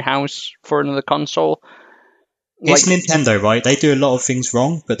ports in my house for another console. It's Nintendo, right? They do a lot of things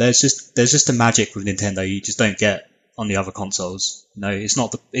wrong, but there's just a magic with Nintendo you just don't get on the other consoles. No, it's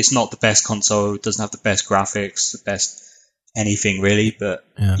not the best console. It doesn't have the best graphics, the best anything really. But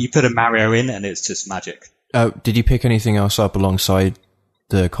you put a Mario in, and it's just magic. Did you pick anything else up alongside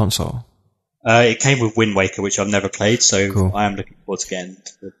the console? It came with Wind Waker, which I've never played, so cool. I am looking forward to getting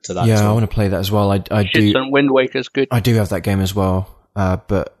to that. Yeah, I want to play that as well. I do. Wind Waker's good. I do have that game as well,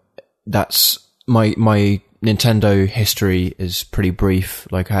 but that's my Nintendo history is pretty brief.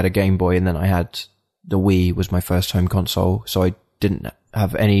 Like I had a Game Boy, and then I had the Wii was my first home console, so I didn't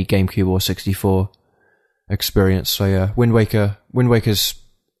have any GameCube or 64 experience. So yeah, Wind Waker's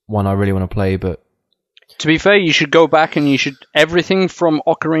one I really want to play, but to be fair, you should go back and everything from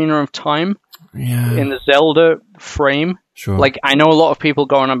Ocarina of Time in the Zelda frame. Sure. Like I know a lot of people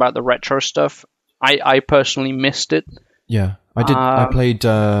go on about the retro stuff. I personally missed it. Yeah, I did. I played.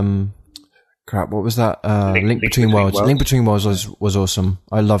 What was that? Link Between Worlds. Link Between Worlds was awesome.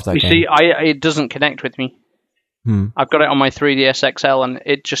 I love that game. You see, it doesn't connect with me. I've got it on my 3DS XL, and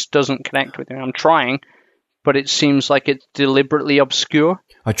it just doesn't connect with me. I'm trying, but it seems like it's deliberately obscure.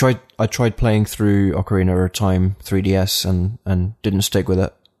 I tried playing through Ocarina of Time 3DS and didn't stick with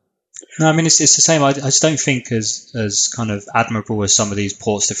it. No, I mean it's the same. I just don't think as kind of admirable as some of these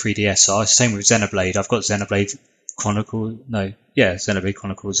ports to 3DS are. It's the same with Xenoblade. I've got Xenoblade Chronicles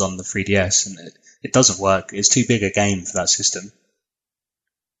on the 3DS, and it doesn't work. It's too big a game for that system.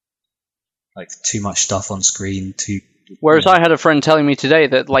 Like too much stuff on screen. Whereas I had a friend telling me today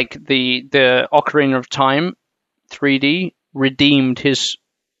that like the Ocarina of Time 3D redeemed his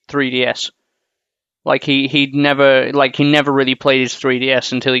 3DS. Like he never really played his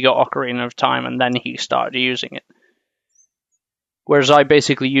 3DS until he got Ocarina of Time, and then he started using it. Whereas I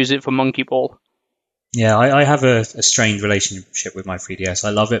basically use it for Monkey Ball. Yeah, I have a strained relationship with my 3DS.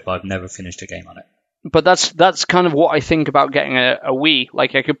 I love it, but I've never finished a game on it. But that's kind of what I think about getting a Wii.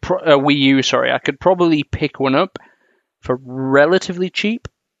 Like a Wii U, sorry. I could probably pick one up for relatively cheap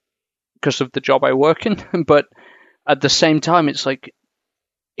because of the job I work in. But at the same time, it's like,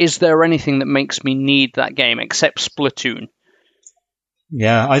 is there anything that makes me need that game except Splatoon?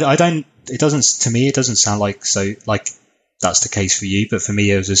 Yeah, I don't. It doesn't. To me, it doesn't sound like that's the case for you, but for me,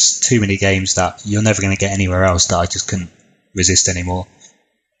 it was just too many games that you're never going to get anywhere else that I just couldn't resist anymore.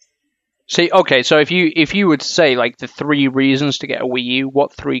 See, okay, so if you would say like the 3 reasons to get a Wii U,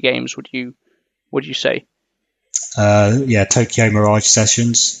 what 3 games would you say? Tokyo Mirage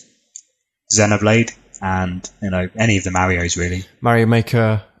Sessions, Xenoblade, and any of the Marios really. Mario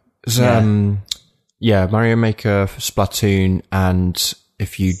Maker, Mario Maker, Splatoon, and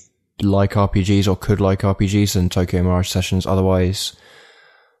if you like RPGs or could like RPGs, then Tokyo Mirage Sessions. Otherwise,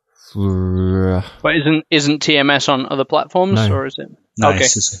 but isn't TMS on other platforms, or is it? No, okay,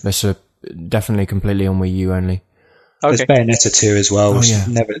 it's definitely completely on Wii U only. Okay. There's Bayonetta 2 as well, which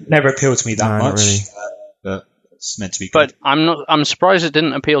never appealed to me that much. Not really. But it's meant to be good. But I'm surprised it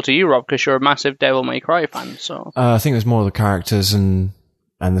didn't appeal to you, Rob, because you're a massive Devil May Cry fan. So I think it was more the characters and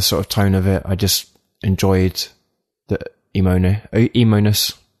the sort of tone of it. I just enjoyed the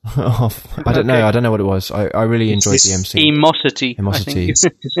emo-ness. I don't know. I don't know what it was. I really enjoyed the MC. Emosity.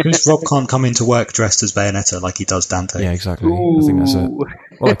 Because Rob can't come into work dressed as Bayonetta like he does Dante. Yeah, exactly. Ooh. I think that's it.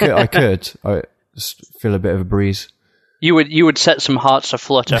 Well, I could. I just feel a bit of a breeze. You would set some hearts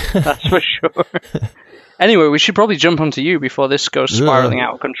aflutter. That's for sure. Anyway, we should probably jump onto you before this goes spiraling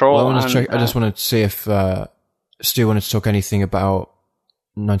out of control. Well, I just wanted to see if Stu wanted to talk anything about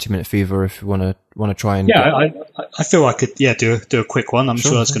 90-Minute Fever. If you want to try and I feel I could do a quick one. I'm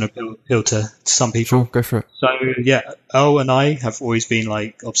sure that's going to appeal to some people. Sure, go for it. So Earl and I have always been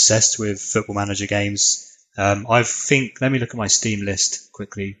like obsessed with Football Manager games. I think let me look at my Steam list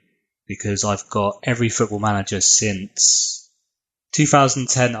quickly because I've got every Football Manager since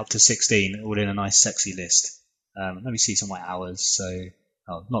 2010 up to 16, all in a nice sexy list. Let me see some of my hours. So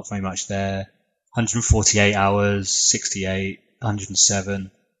not very much there. 148 hours, 68. 107,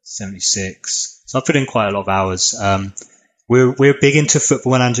 76. So I put in quite a lot of hours. We're big into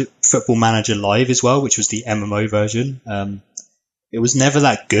Football Manager Live as well, which was the MMO version. It was never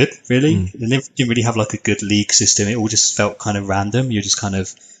that good, really. It didn't really have like a good league system. It all just felt kind of random. You're just kind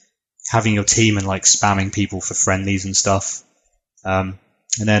of having your team and like spamming people for friendlies and stuff. And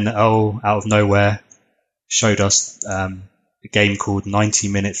then out of nowhere showed us a game called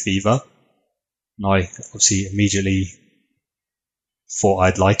 90-Minute Fever. And I obviously immediately thought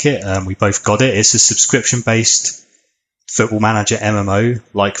I'd like it. We both got it. It's a subscription-based Football Manager MMO,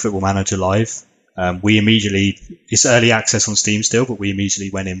 like Football Manager Live. It's early access on Steam still, but we immediately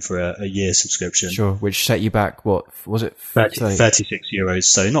went in for a year subscription. Sure, which set you back, what was it? 36 euros,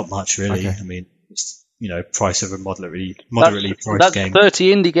 so not much really. Okay. I mean, it's, price of a moderately priced that's game.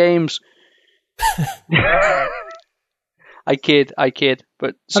 30 indie games. I kid,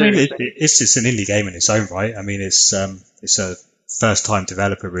 but seriously. I mean, it's just an indie game in its own right. I mean, it's a first-time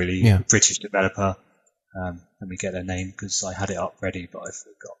developer, really, British developer. Let me get their name because I had it up ready, but I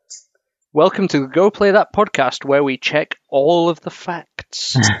forgot. Welcome to Go Play That podcast, where we check all of the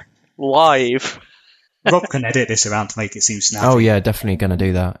facts live. Rob can edit this around to make it seem snappy. Oh yeah, definitely going to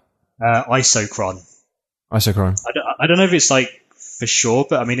do that. Isocron. I don't know if it's like for sure,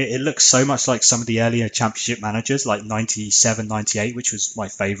 but I mean, it looks so much like some of the earlier Championship managers, like 97, 98, which was my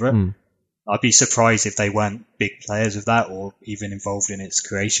favourite. I'd be surprised if they weren't big players of that or even involved in its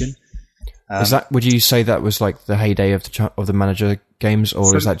creation. Would you say that was like the heyday of the manager games,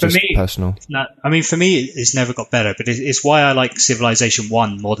 or is that just personal? No, I mean, for me, it's never got better, but it's why I like Civilization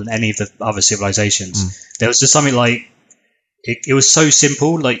 1 more than any of the other Civilizations. There was just something like, it was so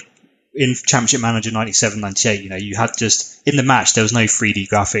simple, like in Championship Manager 97, 98, you had just, in the match, there was no 3D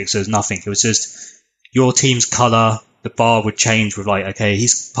graphics, there was nothing. It was just your team's colour, the bar would change with like, okay,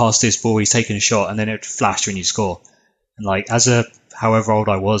 he's passed this ball, he's taken a shot, and then it would flash when you score. And like, however old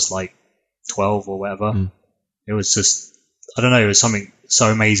I was, like 12 or whatever, it was just, I don't know, it was something so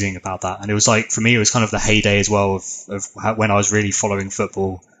amazing about that. And it was like, for me, it was kind of the heyday as well of when I was really following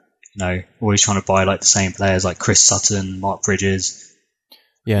football, always trying to buy like the same players like Chris Sutton, Mark Bridges.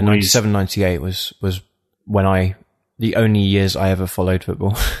 Yeah, 97, 98 was when the only years I ever followed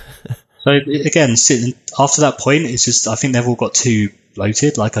football. So again, after that point, it's just, I think they've all got too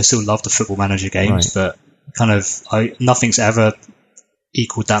bloated. Like, I still love the Football Manager games, but kind of, nothing's ever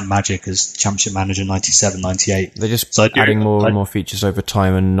equaled that magic as Championship Manager 97, 98. They're just adding more and more features over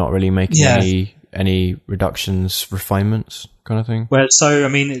time and not really making any reductions, refinements kind of thing. Well, so, I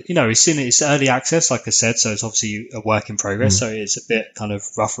mean, it's early access, like I said, so it's obviously a work in progress, so it's a bit kind of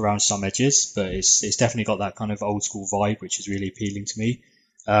rough around some edges, but it's definitely got that kind of old school vibe, which is really appealing to me.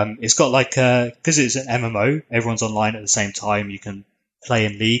 It's got like, because it's an MMO, everyone's online at the same time. You can play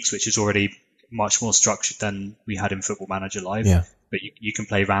in leagues, which is already much more structured than we had in Football Manager Live. Yeah. But you can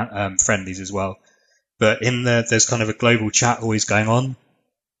play friendlies as well. But there's kind of a global chat always going on.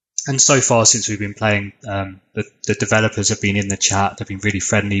 And so far since we've been playing, the developers have been in the chat. They've been really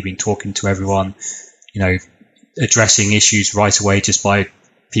friendly, been talking to everyone, addressing issues right away just by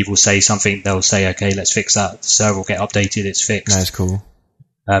people say something. They'll say, okay, let's fix that. The server will get updated. It's fixed. That's cool.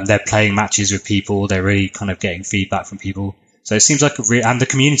 They're playing matches with people. They're really kind of getting feedback from people. So it seems like and the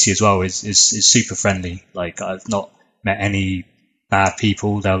community as well is super friendly. Like, I've not met any bad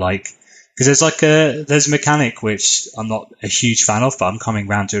people. They're like, because there's a mechanic which I'm not a huge fan of, but I'm coming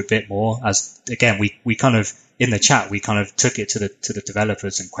around to a bit more. As again, we kind of in the chat we kind of took it to the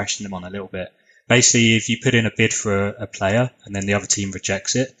developers and questioned them on a little bit. Basically, if you put in a bid for a player and then the other team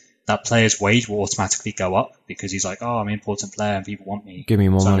rejects it, that player's wage will automatically go up because he's like, oh, I'm an important player and people want me. Give me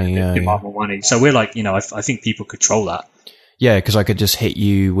more So money, yeah. demand more money. So we're like, I think people control that. Yeah, because I could just hit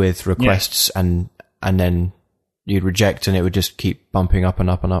you with requests and then you'd reject and it would just keep bumping up and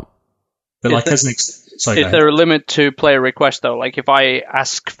up and up. But like, is there a limit to player requests though? Like if I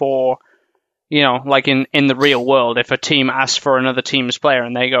ask for, like in the real world, if a team asks for another team's player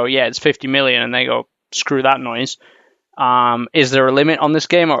and they go, yeah, it's 50 million, and they go, screw that noise. Is there a limit on this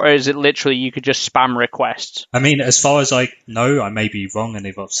game, or is it literally you could just spam requests? I mean, as far as I know, I may be wrong, and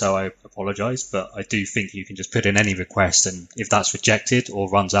if so, I apologise, but I do think you can just put in any request, and if that's rejected or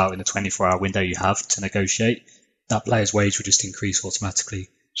runs out in the 24-hour window you have to negotiate, that player's wage will just increase automatically.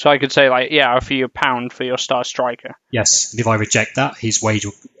 So I could say, like, yeah, I'll offer you £1 for your star striker. Yes, and if I reject that,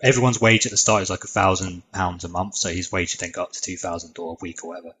 everyone's wage at the start is like £1,000 a month, so his wage would then go up to $2,000 or a week or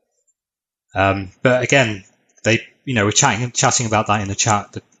whatever. But again, they, we're chatting about that in the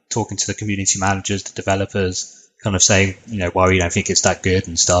chat, talking to the community managers, the developers, kind of saying, why we don't think it's that good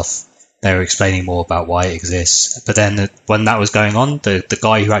and stuff. They were explaining more about why it exists. But then when that was going on, the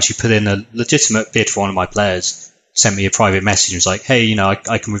guy who actually put in a legitimate bid for one of my players sent me a private message and was like, hey,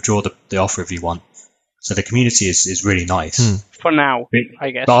 I can withdraw the offer if you want. So the community is really nice. For now, I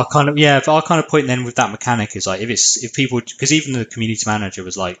guess. But our kind of point then with that mechanic is like, if people, because even the community manager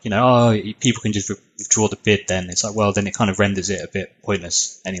was like, people can just withdraw the bid, then it's like, well, then it kind of renders it a bit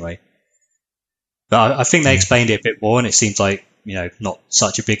pointless anyway. But I think they explained it a bit more, and it seems like, not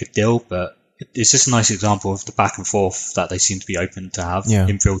such a big a deal, but it's just a nice example of the back and forth that they seem to be open to have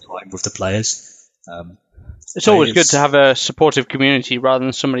in real time with the players. It's always good to have a supportive community rather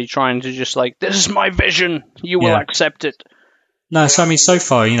than somebody trying to just like, this is my vision, you will accept it. No, so I mean, so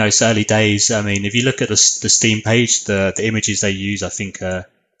far, it's early days. I mean, if you look at the Steam page, the images they use, I think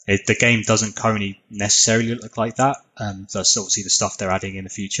the game doesn't currently necessarily look like that. That's obviously the stuff they're adding in the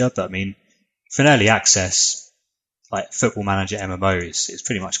future. But I mean, for an early access, like Football Manager MMO, it's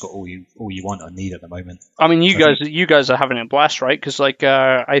pretty much got all you want or need at the moment. I mean, you guys are having a blast, right? Because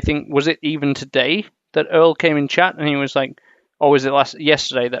I think, was it even today that Earl came in chat and he was like, or was it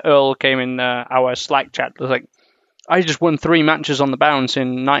yesterday that Earl came in our Slack chat? It was like, I just won 3 matches on the bounce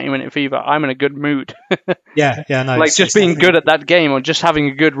in 90-minute fever. I'm in a good mood. Yeah, no. Like just being good at that game or just having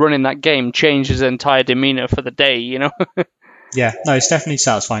a good run in that game changes the entire demeanor for the day, Yeah, no, it's definitely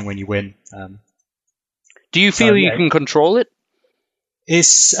satisfying when you win. Do you feel you can control it?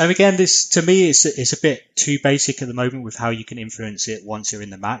 Again, this to me it's a bit too basic at the moment with how you can influence it once you're in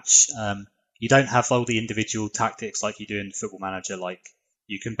the match. You don't have all the individual tactics like you do in Football Manager. Like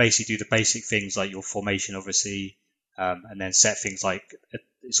you can basically do the basic things like your formation, obviously, and then set things like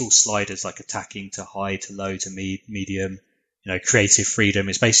it's all sliders like attacking to high to low to medium. Creative freedom.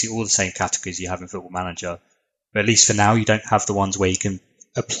 It's basically all the same categories you have in Football Manager. But at least for now, you don't have the ones where you can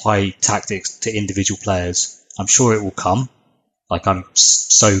apply tactics to individual players. I'm sure it will come. Like I'm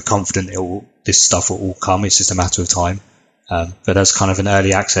so confident this stuff will all come. It's just a matter of time. But as kind of an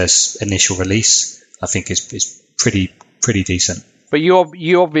early access initial release, I think it's pretty decent. But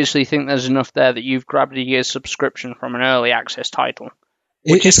you obviously think there's enough there that you've grabbed a year's subscription from an early access title,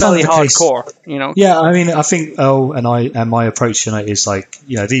 which is fairly hardcore, Yeah, I mean, I think and my approach to it is like,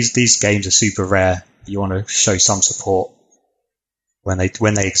 these games are super rare. You want to show some support when they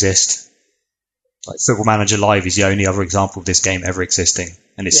exist. Like Football Manager Live is the only other example of this game ever existing,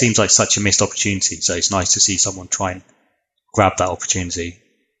 and it seems like such a missed opportunity. So it's nice to see someone try and grab that opportunity.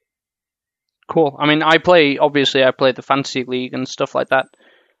 Cool. I mean, I play the Fantasy League and stuff like that,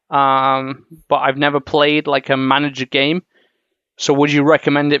 but I've never played like a manager game. So would you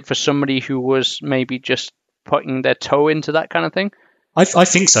recommend it for somebody who was maybe just putting their toe into that kind of thing? I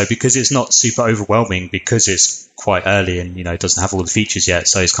think so, because it's not super overwhelming, because it's quite early and it doesn't have all the features yet.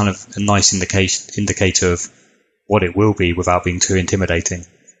 So it's kind of a nice indicator of what it will be without being too intimidating.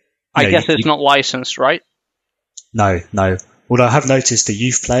 I guess it's not licensed, right? No. Although I have noticed the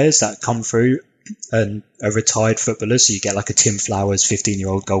youth players that come through and are retired footballers, so you get like a Tim Flowers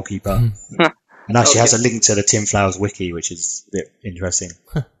 15-year-old goalkeeper. And actually has a link to the Tim Flowers wiki, which is a bit interesting.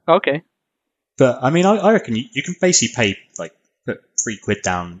 Okay. But I mean, I reckon you can basically pay put £3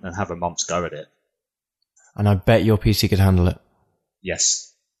 down and have a month's go at it. And I bet your PC could handle it.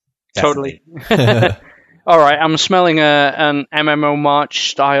 Yes. Definitely. Totally. All right, I'm smelling an MMO March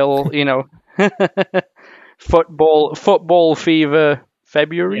style, football fever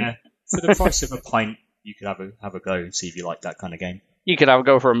February. Yeah. For the price of a pint, you could have a go and see if you like that kind of game. You could have a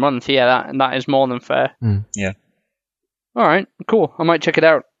go for a month, yeah, that is more than fair. Yeah. All right, cool. I might check it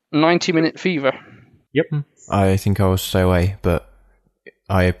out. 90-minute fever. Yep. I think I will stay away, but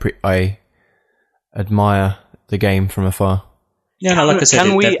I admire the game from afar. Yeah, no, like I said,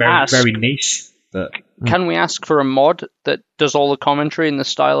 Can we they're very, ask- very niche. But Can we ask for a mod that does all the commentary in the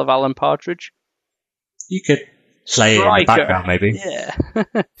style of Alan Partridge? you could play it in the Striker. background, maybe. Yeah.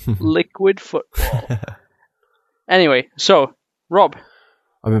 Liquid football. Anyway, so, Rob.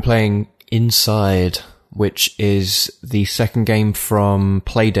 I've been playing Inside, which is the second game from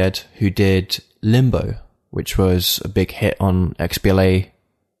Playdead, who did Limbo, which was a big hit on XBLA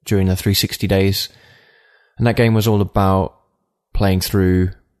during the 360 days. And that game was all about playing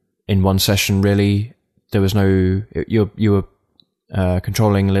through in one session, really. There was no... You were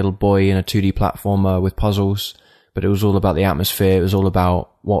controlling a little boy in a 2D platformer with puzzles, but it was all about the atmosphere. It was all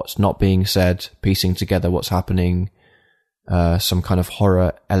about what's not being said, piecing together what's happening, some kind of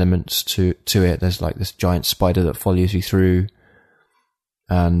horror elements to it. There's like this giant spider that follows you through,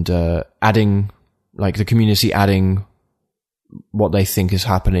 and adding, like the community adding what they think is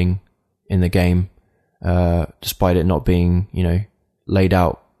happening in the game, despite it not being, laid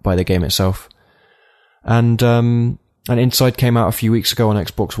out by the game itself. And Inside came out a few weeks ago on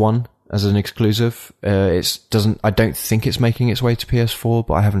Xbox One as an exclusive. I don't think it's making its way to PS4,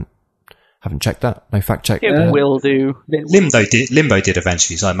 but I haven't checked that. No fact check. It will do. Limbo did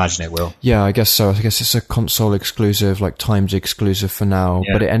eventually, so I imagine it will. Yeah, I guess so. I guess it's a console exclusive, like timed exclusive for now.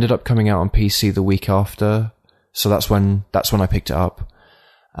 Yeah. But it ended up coming out on PC the week after, so that's when I picked it up.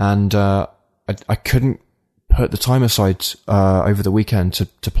 And I couldn't put the time aside over the weekend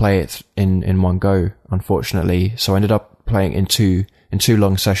to play it in one go, unfortunately. So I ended up playing in two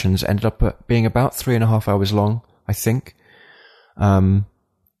long sessions. Ended up being about 3.5 hours long, I think. And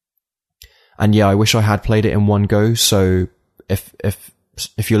yeah, I wish I had played it in one go. So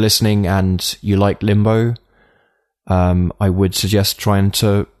if you're listening and you like Limbo, I would suggest trying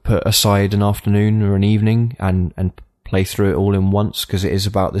to put aside an afternoon or an evening and play through it all in once, because it is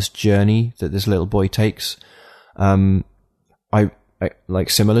about this journey that this little boy takes. I like,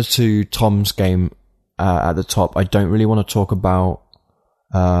 similar to Tom's game at the top, I don't really want to talk about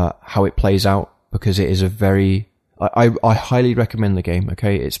how it plays out, because it is a very... I highly recommend the game,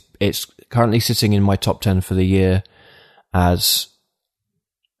 okay? It's currently sitting in my top 10 for the year as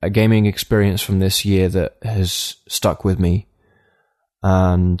a gaming experience from this year that has stuck with me.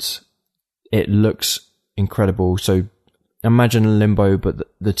 And it looks incredible. So imagine Limbo, but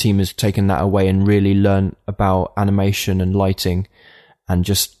the team has taken that away and really learned about animation and lighting and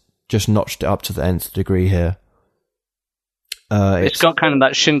just notched it up to the nth degree here. It's got kind of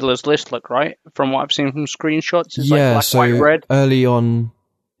that Schindler's List look, right? From what I've seen from screenshots, it's like black, white, red. Early on,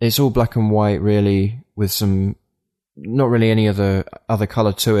 it's all black and white, really, with some, not really any other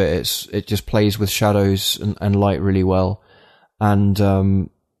color to it. It just plays with shadows and light really well. And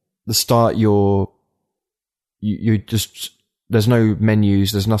the start, you just, there's no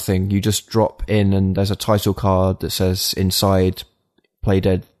menus, there's nothing. You just drop in, and there's a title card that says Inside,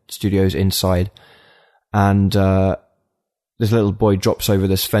 Playdead Studios Inside, and this little boy drops over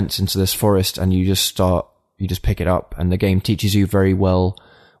this fence into this forest, and you just pick it up, and the game teaches you very well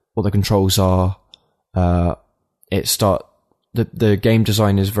what the controls are. The game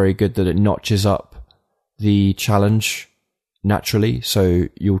design is very good, that it notches up the challenge naturally. So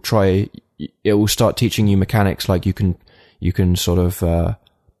it will start teaching you mechanics, like you can sort of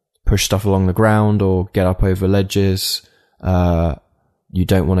push stuff along the ground or get up over ledges. You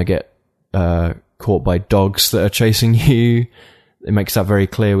don't want to get caught by dogs that are chasing you. It makes that very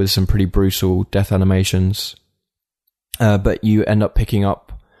clear with some pretty brutal death animations. But you end up picking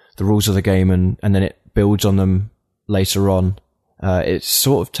up the rules of the game, and then it builds on them later on. It's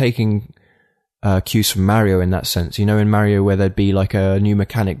sort of taking cues from Mario in that sense. You know, in Mario, where there'd be like a new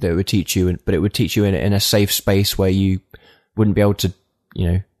mechanic that it would teach you, but it would teach you in a safe space where you wouldn't be able to,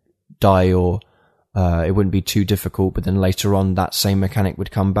 die, or it wouldn't be too difficult. But then later on, that same mechanic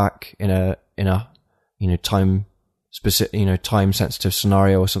would come back in a time specific, time sensitive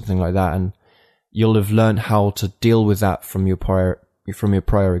scenario or something like that, and you'll have learned how to deal with that from your prior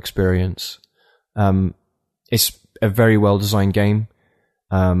experience. It's a very well designed game.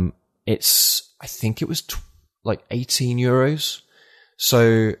 I think it was like €18,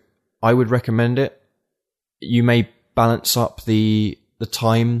 so I would recommend it. You may balance up the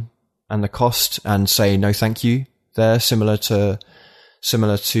time and the cost and say no thank you there, similar to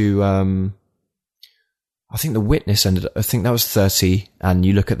I think The Witness I think that was 30, and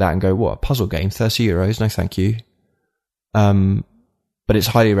you look at that and go, what, a puzzle game, €30, no thank you. But it's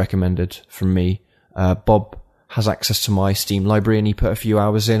highly recommended from me. Bob has access to my Steam library, and he put a few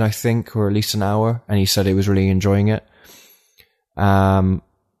hours in, I think, or at least an hour, and he said he was really enjoying it. And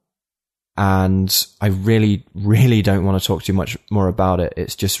I really, really don't want to talk too much more about it.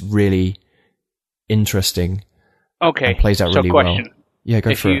 It's just really interesting. Okay. And plays out really question. well. Yeah,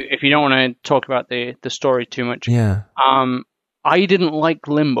 go for it. If you don't want to talk about the story too much. Yeah. I didn't like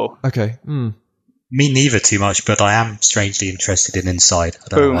Limbo. Okay. Me neither too much, but I am strangely interested in Inside. I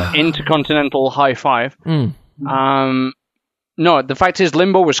don't know why. Intercontinental high five. No, the fact is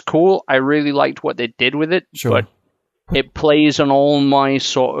Limbo was cool. I really liked what they did with it. Sure. But it plays on all my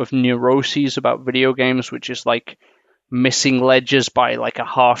sort of neuroses about video games, which is like missing ledges by like a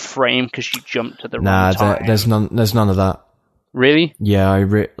half frame because you jump to the wrong time. There's none of that. Really? Yeah, I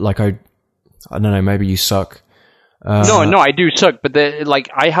don't know, maybe you suck. No, I do suck, but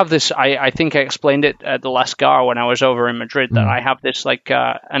I have this, I think I explained it at the last GAR when I was over in Madrid, that I have this,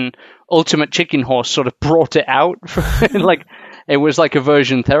 an ultimate chicken horse sort of brought it out. It was like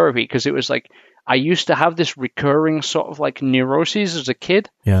aversion therapy, because it was like, I used to have this recurring sort of like neuroses as a kid.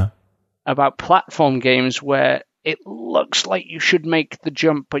 Yeah. About platform games where it looks like you should make the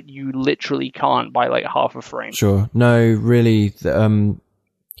jump, but you literally can't by like half a frame. Sure. No, really, the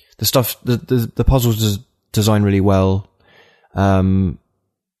stuff, the puzzles is designed really well.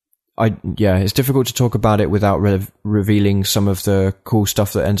 It's difficult to talk about it without revealing some of the cool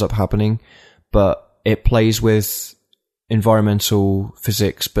stuff that ends up happening, but it plays with environmental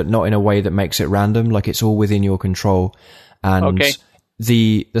physics, but not in a way that makes it random. Like, it's all within your control, and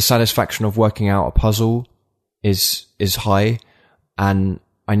the satisfaction of working out a puzzle is high. And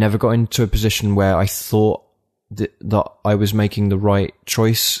I never got into a position where I thought that I was making the right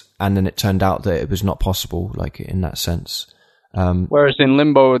choice, and then it turned out that it was not possible, like, in that sense. Whereas in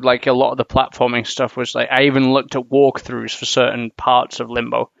Limbo, like, a lot of the platforming stuff was like, I even looked at walkthroughs for certain parts of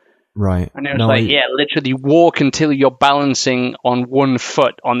Limbo. Right. And it was literally walk until you're balancing on one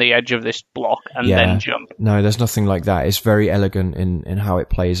foot on the edge of this block and then jump. No, there's nothing like that. It's very elegant in how it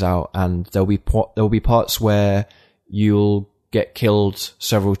plays out, and there'll be parts where you'll get killed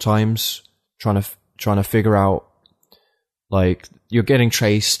several times trying to figure out, like, you're getting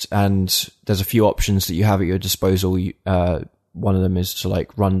chased, and there's a few options that you have at your disposal. One of them is to,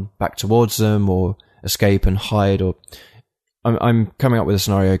 like, run back towards them, or escape and hide, or I'm coming up with a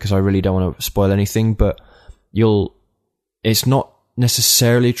scenario because I really don't want to spoil anything, but it's not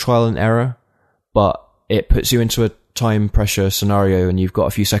necessarily trial and error, but it puts you into a time pressure scenario, and you've got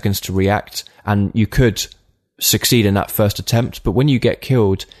a few seconds to react, and you could succeed in that first attempt, but when you get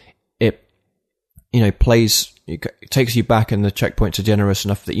killed, it takes you back, and the checkpoints are generous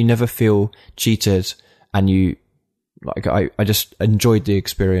enough that you never feel cheated, and I just enjoyed the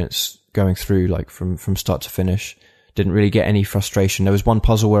experience going through, like, from start to finish. Didn't really get any frustration. There was one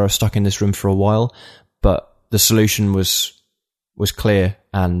puzzle where I was stuck in this room for a while, but the solution was clear,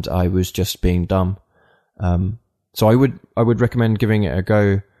 and I was just being dumb. So I would recommend giving it a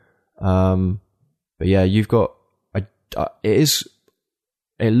go. But yeah,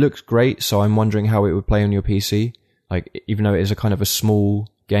 it looks great, so I'm wondering how it would play on your PC. Like, even though it is a kind of a small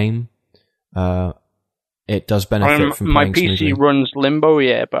game, it does benefit from playing smoothly. My PC runs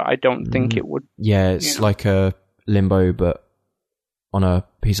Limbo, but I don't think it would. Yeah, it's like a Limbo, but on a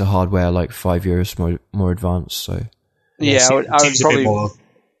piece of hardware like 5 years more advanced. So yeah, I would probably a bit more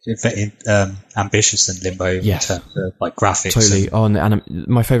ambitious than Limbo in terms of, like, graphics. Totally. And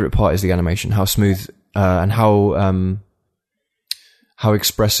my favorite part is the animation, how smooth and how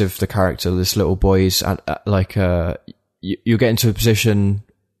expressive the character, this little boy, is. You get into a position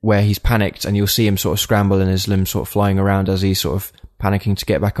where he's panicked, and you'll see him sort of scramble, and his limbs sort of flying around as he's sort of panicking to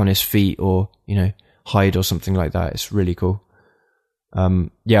get back on his feet, or hide or something like that. It's really cool.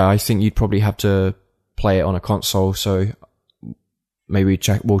 I think you'd probably have to play it on a console, so maybe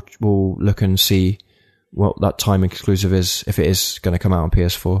we'll look and see what that time exclusive is, if it is going to come out on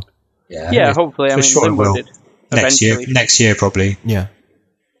PS4. Yeah, hopefully. I mean, Limbo did eventually. Next year probably. Yeah.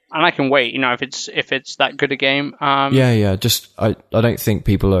 And I can wait, if it's that good a game. Just I don't think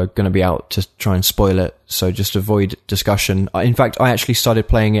people are going to be out to try and spoil it, so just avoid discussion. In fact, I actually started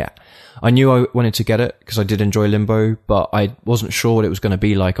playing it. I knew I wanted to get it because I did enjoy Limbo, but I wasn't sure what it was going to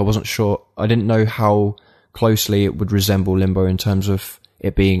be like. I didn't know how closely it would resemble Limbo in terms of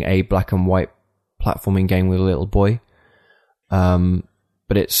it being a black and white platforming game with a little boy.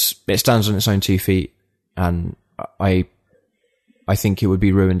 But it stands on its own 2 feet, and I think it would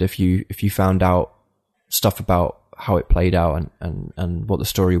be ruined if you found out stuff about how it played out and what the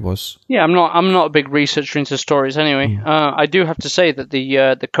story was. Yeah, I'm not a big researcher into stories anyway. I do have to say that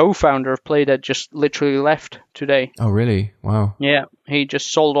the co-founder of Playdead just literally left today. Oh, really? Wow. Yeah, he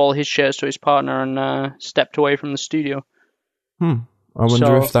just sold all his shares to his partner and stepped away from the studio. I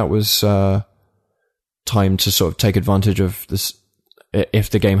wonder if that was time to sort of take advantage of this,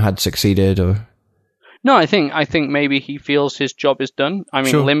 if the game had succeeded, or... No, I think maybe he feels his job is done. I mean,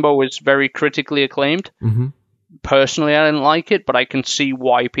 sure. Limbo was very critically acclaimed. Mm-hmm. personally, I didn't like it, but I can see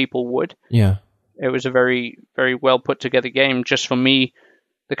why people would. Yeah. It was a very, very well put together game. Just for me,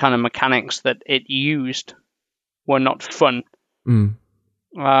 the kind of mechanics that it used were not fun. Mm.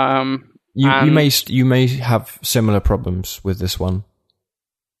 You may have similar problems with this one,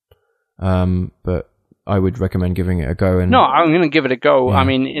 but I would recommend giving it a go. And no, I'm going to give it a go. Yeah. I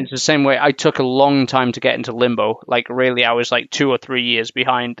mean, it's the same way. I took a long time to get into Limbo. Like, really, I was like 2 or 3 years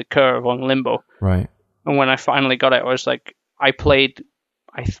behind the curve on Limbo. Right. And when I finally got it, I was like, I played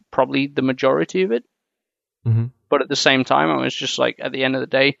probably the majority of it. Mm-hmm. But at the same time, I was just like, at the end of the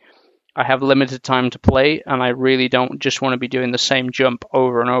day, I have limited time to play, and I really don't just want to be doing the same jump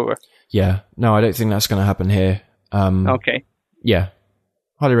over and over. Yeah. No, I don't think that's going to happen here. Okay. Yeah.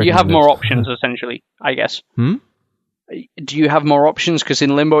 Highly recommend You have it. more options, essentially, I guess. Hmm? Do you have more options? Because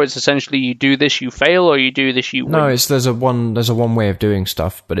in Limbo, it's essentially you do this, you fail, or you do this, you win. No, there's a one way of doing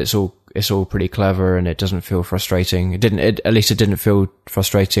stuff, but it's all pretty clever and it doesn't feel frustrating. At least it didn't feel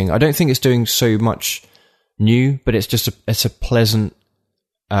frustrating. I don't think it's doing so much new, but it's just it's a pleasant,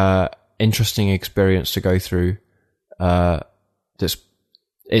 interesting experience to go through.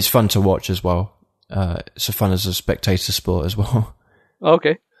 It's fun to watch as well. It's fun as a spectator sport as well.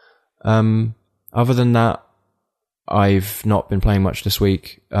 Okay. Other than that, I've not been playing much this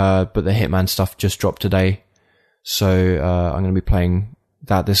week, but the Hitman stuff just dropped today, so I'm going to be playing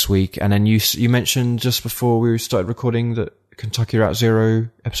that this week. And then you mentioned just before we started recording that Kentucky Route Zero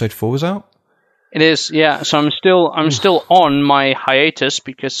Episode 4 was out? It is, yeah. So I'm still on my hiatus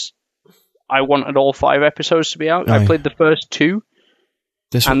because I wanted all 5 episodes to be out. I played the first 2.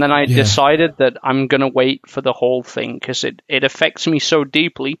 And then I decided that I'm going to wait for the whole thing because it affects me so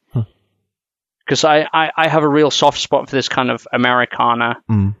deeply. Because I have a real soft spot for this kind of Americana,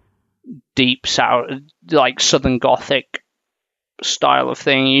 deep south, like Southern Gothic style of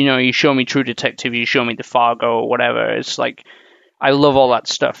thing. You know, you show me True Detective, you show me The Fargo or whatever. It's like, I love all that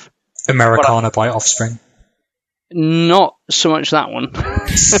stuff. Americana by Offspring. Not so much that one.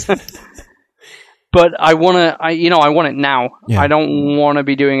 But I want it now. Yeah. I don't want to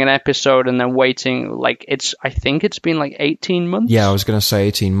be doing an episode and then waiting. Like I think it's been like 18 months. Yeah, I was going to say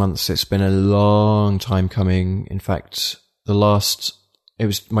 18 months. It's been a long time coming. In fact, it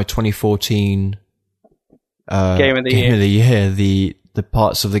was my 2014 Game of the year. The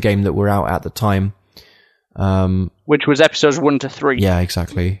parts of the game that were out at the time. Which was episodes 1 to 3. Yeah,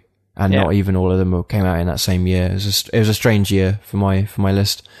 exactly. And not even all of them came out in that same year. It was a strange year for my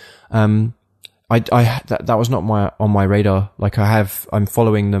list. That was not on my radar. Like I'm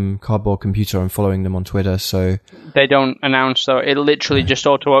following them, Cardboard Computer. I'm following them on Twitter. So they don't announce though. It literally just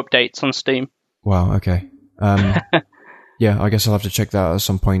auto updates on Steam. Wow. Okay. Yeah, I guess I'll have to check that out at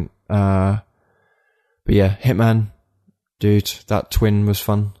some point. But yeah, Hitman, dude, that twin was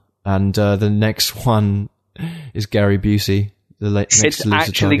fun. And the next one is Gary Busey. It's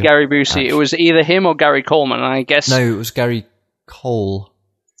actually Gary Busey. It was either him or Gary Coleman. And I guess no, it was Gary Cole.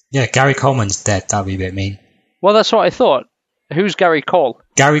 Yeah, Gary Coleman's dead. That'd be a bit mean. Well, that's what I thought. Who's Gary Cole?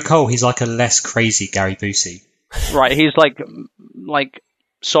 Gary Cole, he's like a less crazy Gary Busey. Right, he's like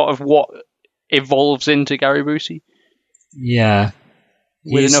sort of what evolves into Gary Busey. Yeah.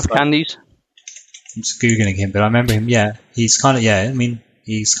 With enough candies? I'm just Googling him, but I remember him, yeah. He's kind of, yeah, I mean,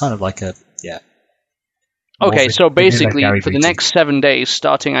 he's kind of like a, yeah. Okay, so basically, for the next 7 days,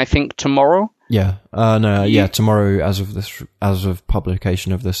 starting, I think, tomorrow... Yeah. Tomorrow as of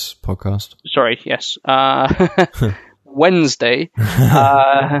publication of this podcast. Sorry, yes. Wednesday.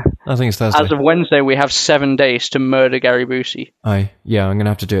 I think it's Thursday. As of Wednesday, we have 7 days to murder Gary Busey. I'm going to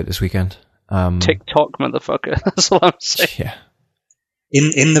have to do it this weekend. TikTok, motherfucker. That's all I'm saying. Yeah.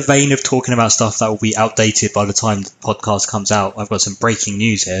 In the vein of talking about stuff that will be outdated by the time the podcast comes out, I've got some breaking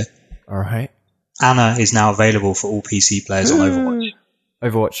news here. All right. Anna is now available for all PC players on Overwatch.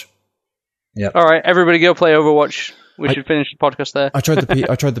 Overwatch. Yeah. All right, everybody go play Overwatch. We should finish the podcast there. I tried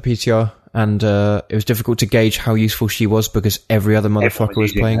the PTR, and it was difficult to gauge how useful she was because every other motherfucker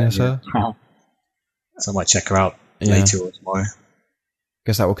was playing as her. Yeah. So I might check her out later or tomorrow.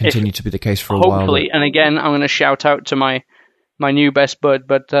 Guess that will continue to be the case for a while. Hopefully, and again, I'm going to shout out to my new best bud,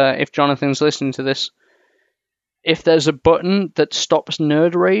 but if Jonathan's listening to this, if there's a button that stops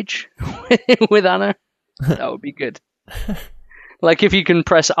nerd rage with Anna, that would be good. Like if you can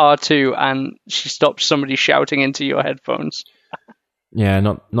press R2 and she stops somebody shouting into your headphones. Yeah,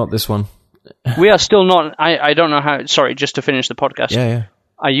 not this one. We are still not... I don't know how... Sorry, just to finish the podcast. Yeah.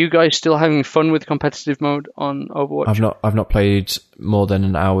 Are you guys still having fun with competitive mode on Overwatch? I've not played more than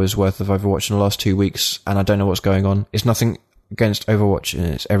an hour's worth of Overwatch in the last 2 weeks, and I don't know what's going on. It's nothing against Overwatch, and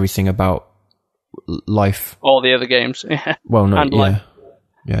it's everything about life. All the other games. Well, no, yeah.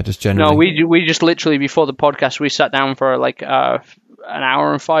 Yeah, just generally. No, we just literally before the podcast we sat down for like an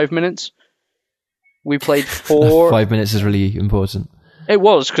hour and 5 minutes. We played 4. 5 minutes is really important. It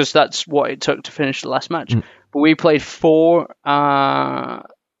was, because that's what it took to finish the last match. But we played 4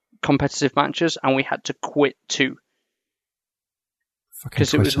 competitive matches, and we had to quit 2.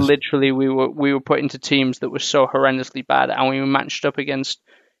 Because it was literally, we were put into teams that were so horrendously bad, and we were matched up against,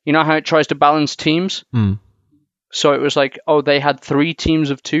 you know how it tries to balance teams? So it was like, they had 3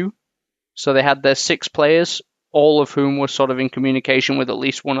 teams of 2. So they had their 6 players, all of whom were sort of in communication with at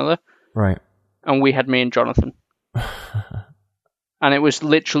least one other. Right. And we had me and Jonathan. And it was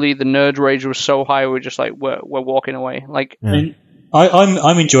literally, the nerd rage was so high, we're just like, we're walking away. Like, I mean,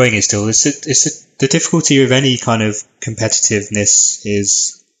 I'm enjoying it still. The difficulty of any kind of competitiveness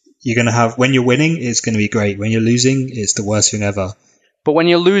is you're going to have, when you're winning, it's going to be great. When you're losing, it's the worst thing ever. But when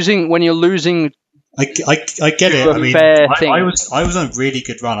you're losing, I get it. I mean, I was on a really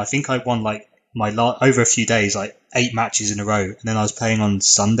good run. I think I won like over a few days, like 8 matches in a row, and then I was playing on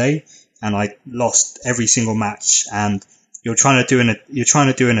Sunday, and I lost every single match. And you're trying to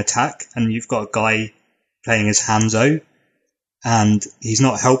do an attack, and you've got a guy playing as Hanzo, and he's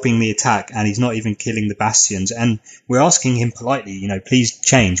not helping the attack, and he's not even killing the bastions. And we're asking him politely, please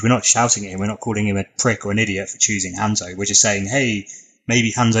change. We're not shouting at him. We're not calling him a prick or an idiot for choosing Hanzo. We're just saying, hey,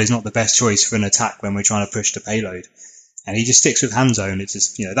 maybe Hanzo's not the best choice for an attack when we're trying to push the payload. And he just sticks with Hanzo, and it's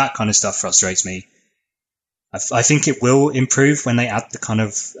just, that kind of stuff frustrates me. I think it will improve when they add the kind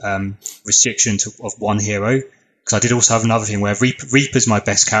of restriction of one hero. Because I did also have another thing where Reaper's my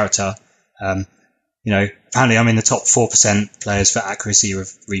best character. Apparently I'm in the top 4% players for accuracy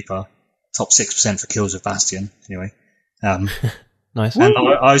with Reaper, top 6% for kills with Bastion. Anyway, nice. And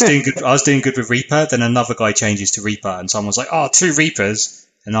I was doing good. I was doing good with Reaper. Then another guy changes to Reaper, and someone's like, "Oh, 2 Reapers,"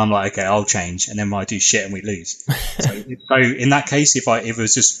 and I'm like, "Okay, I'll change." And then I do shit, and we lose. So in that case, if it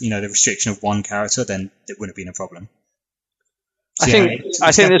was just the restriction of one character, then it wouldn't have been a problem. So,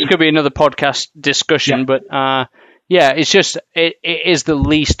 I think this could be another podcast discussion, but it's just it is the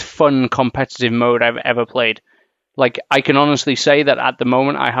least fun competitive mode I've ever played. Like, I can honestly say that at the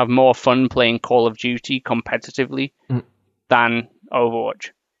moment I have more fun playing Call of Duty competitively than Overwatch.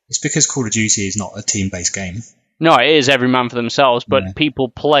 It's because Call of Duty is not a team-based game. No, it is every man for themselves, but people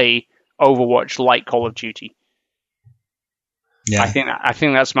play Overwatch like Call of Duty. Yeah, I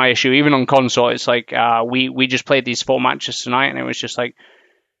think that's my issue. Even on console, it's like we just played these 4 matches tonight, and it was just like,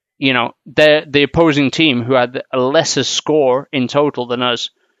 the opposing team who had a lesser score in total than us.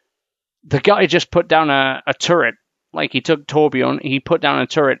 The guy just put down a turret. Like, he took Torbjorn, he put down a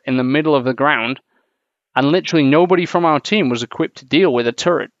turret in the middle of the ground, and literally nobody from our team was equipped to deal with a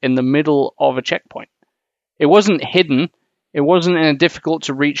turret in the middle of a checkpoint. It wasn't hidden. It wasn't in a difficult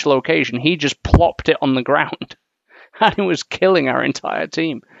to reach location. He just plopped it on the ground. And it was killing our entire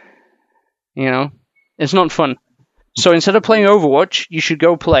team. It's not fun. So instead of playing Overwatch, you should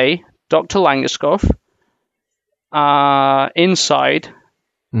go play Dr. Langeskov, Inside,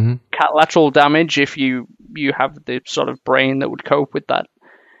 Cat Lateral Damage if you have the sort of brain that would cope with that.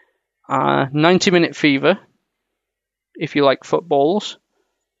 90-Minute Fever if you like footballs.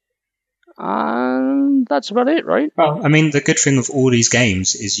 That's about it, right? Well, I mean, the good thing with all these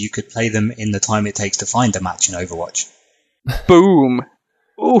games is you could play them in the time it takes to find a match in Overwatch. Boom!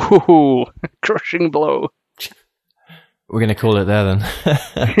 Ooh, crushing blow. We're going to call it there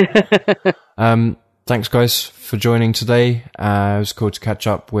then. Thanks, guys, for joining today. It was cool to catch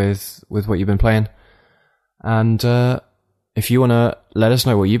up with what you've been playing. And if you want to let us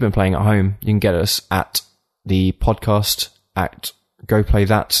know what you've been playing at home, you can get us at the podcast at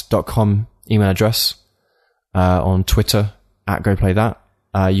goplaythat.com email address, on Twitter at goplaythat.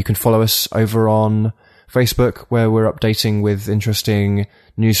 You can follow us over on Facebook, where we're updating with interesting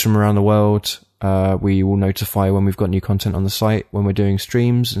news from around the world. We will notify when we've got new content on the site, when we're doing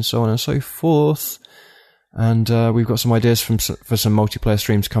streams and so on and so forth. And we've got some ideas for some multiplayer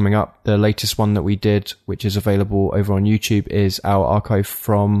streams coming up. The latest one that we did, which is available over on YouTube, is our archive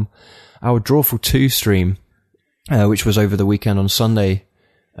from our Drawful 2 stream, which was over the weekend on Sunday.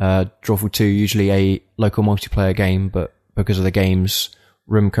 Drawful 2, usually a local multiplayer game, but because of the game's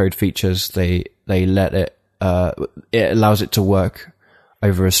room code features, they let it allows it to work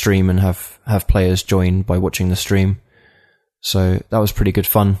over a stream and have players join by watching the stream. So that was pretty good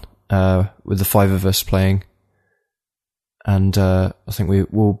fun, with the 5 of us playing. And I think we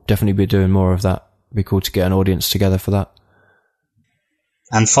will definitely be doing more of that. It'd be cool to get an audience together for that.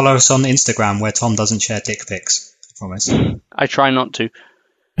 And follow us on Instagram, where Tom doesn't share dick pics, I promise. I try not to.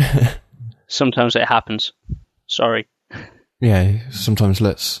 Sometimes it happens. Sorry. Yeah, sometimes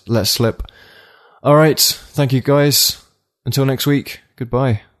let's slip. All right, thank you guys. Until next week.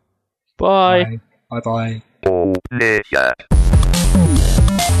 Goodbye. Bye. Bye.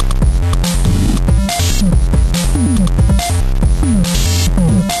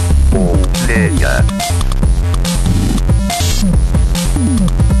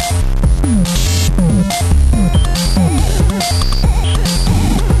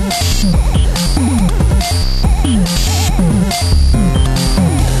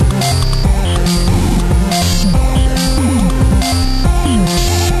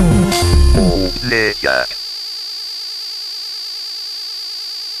 Nigga.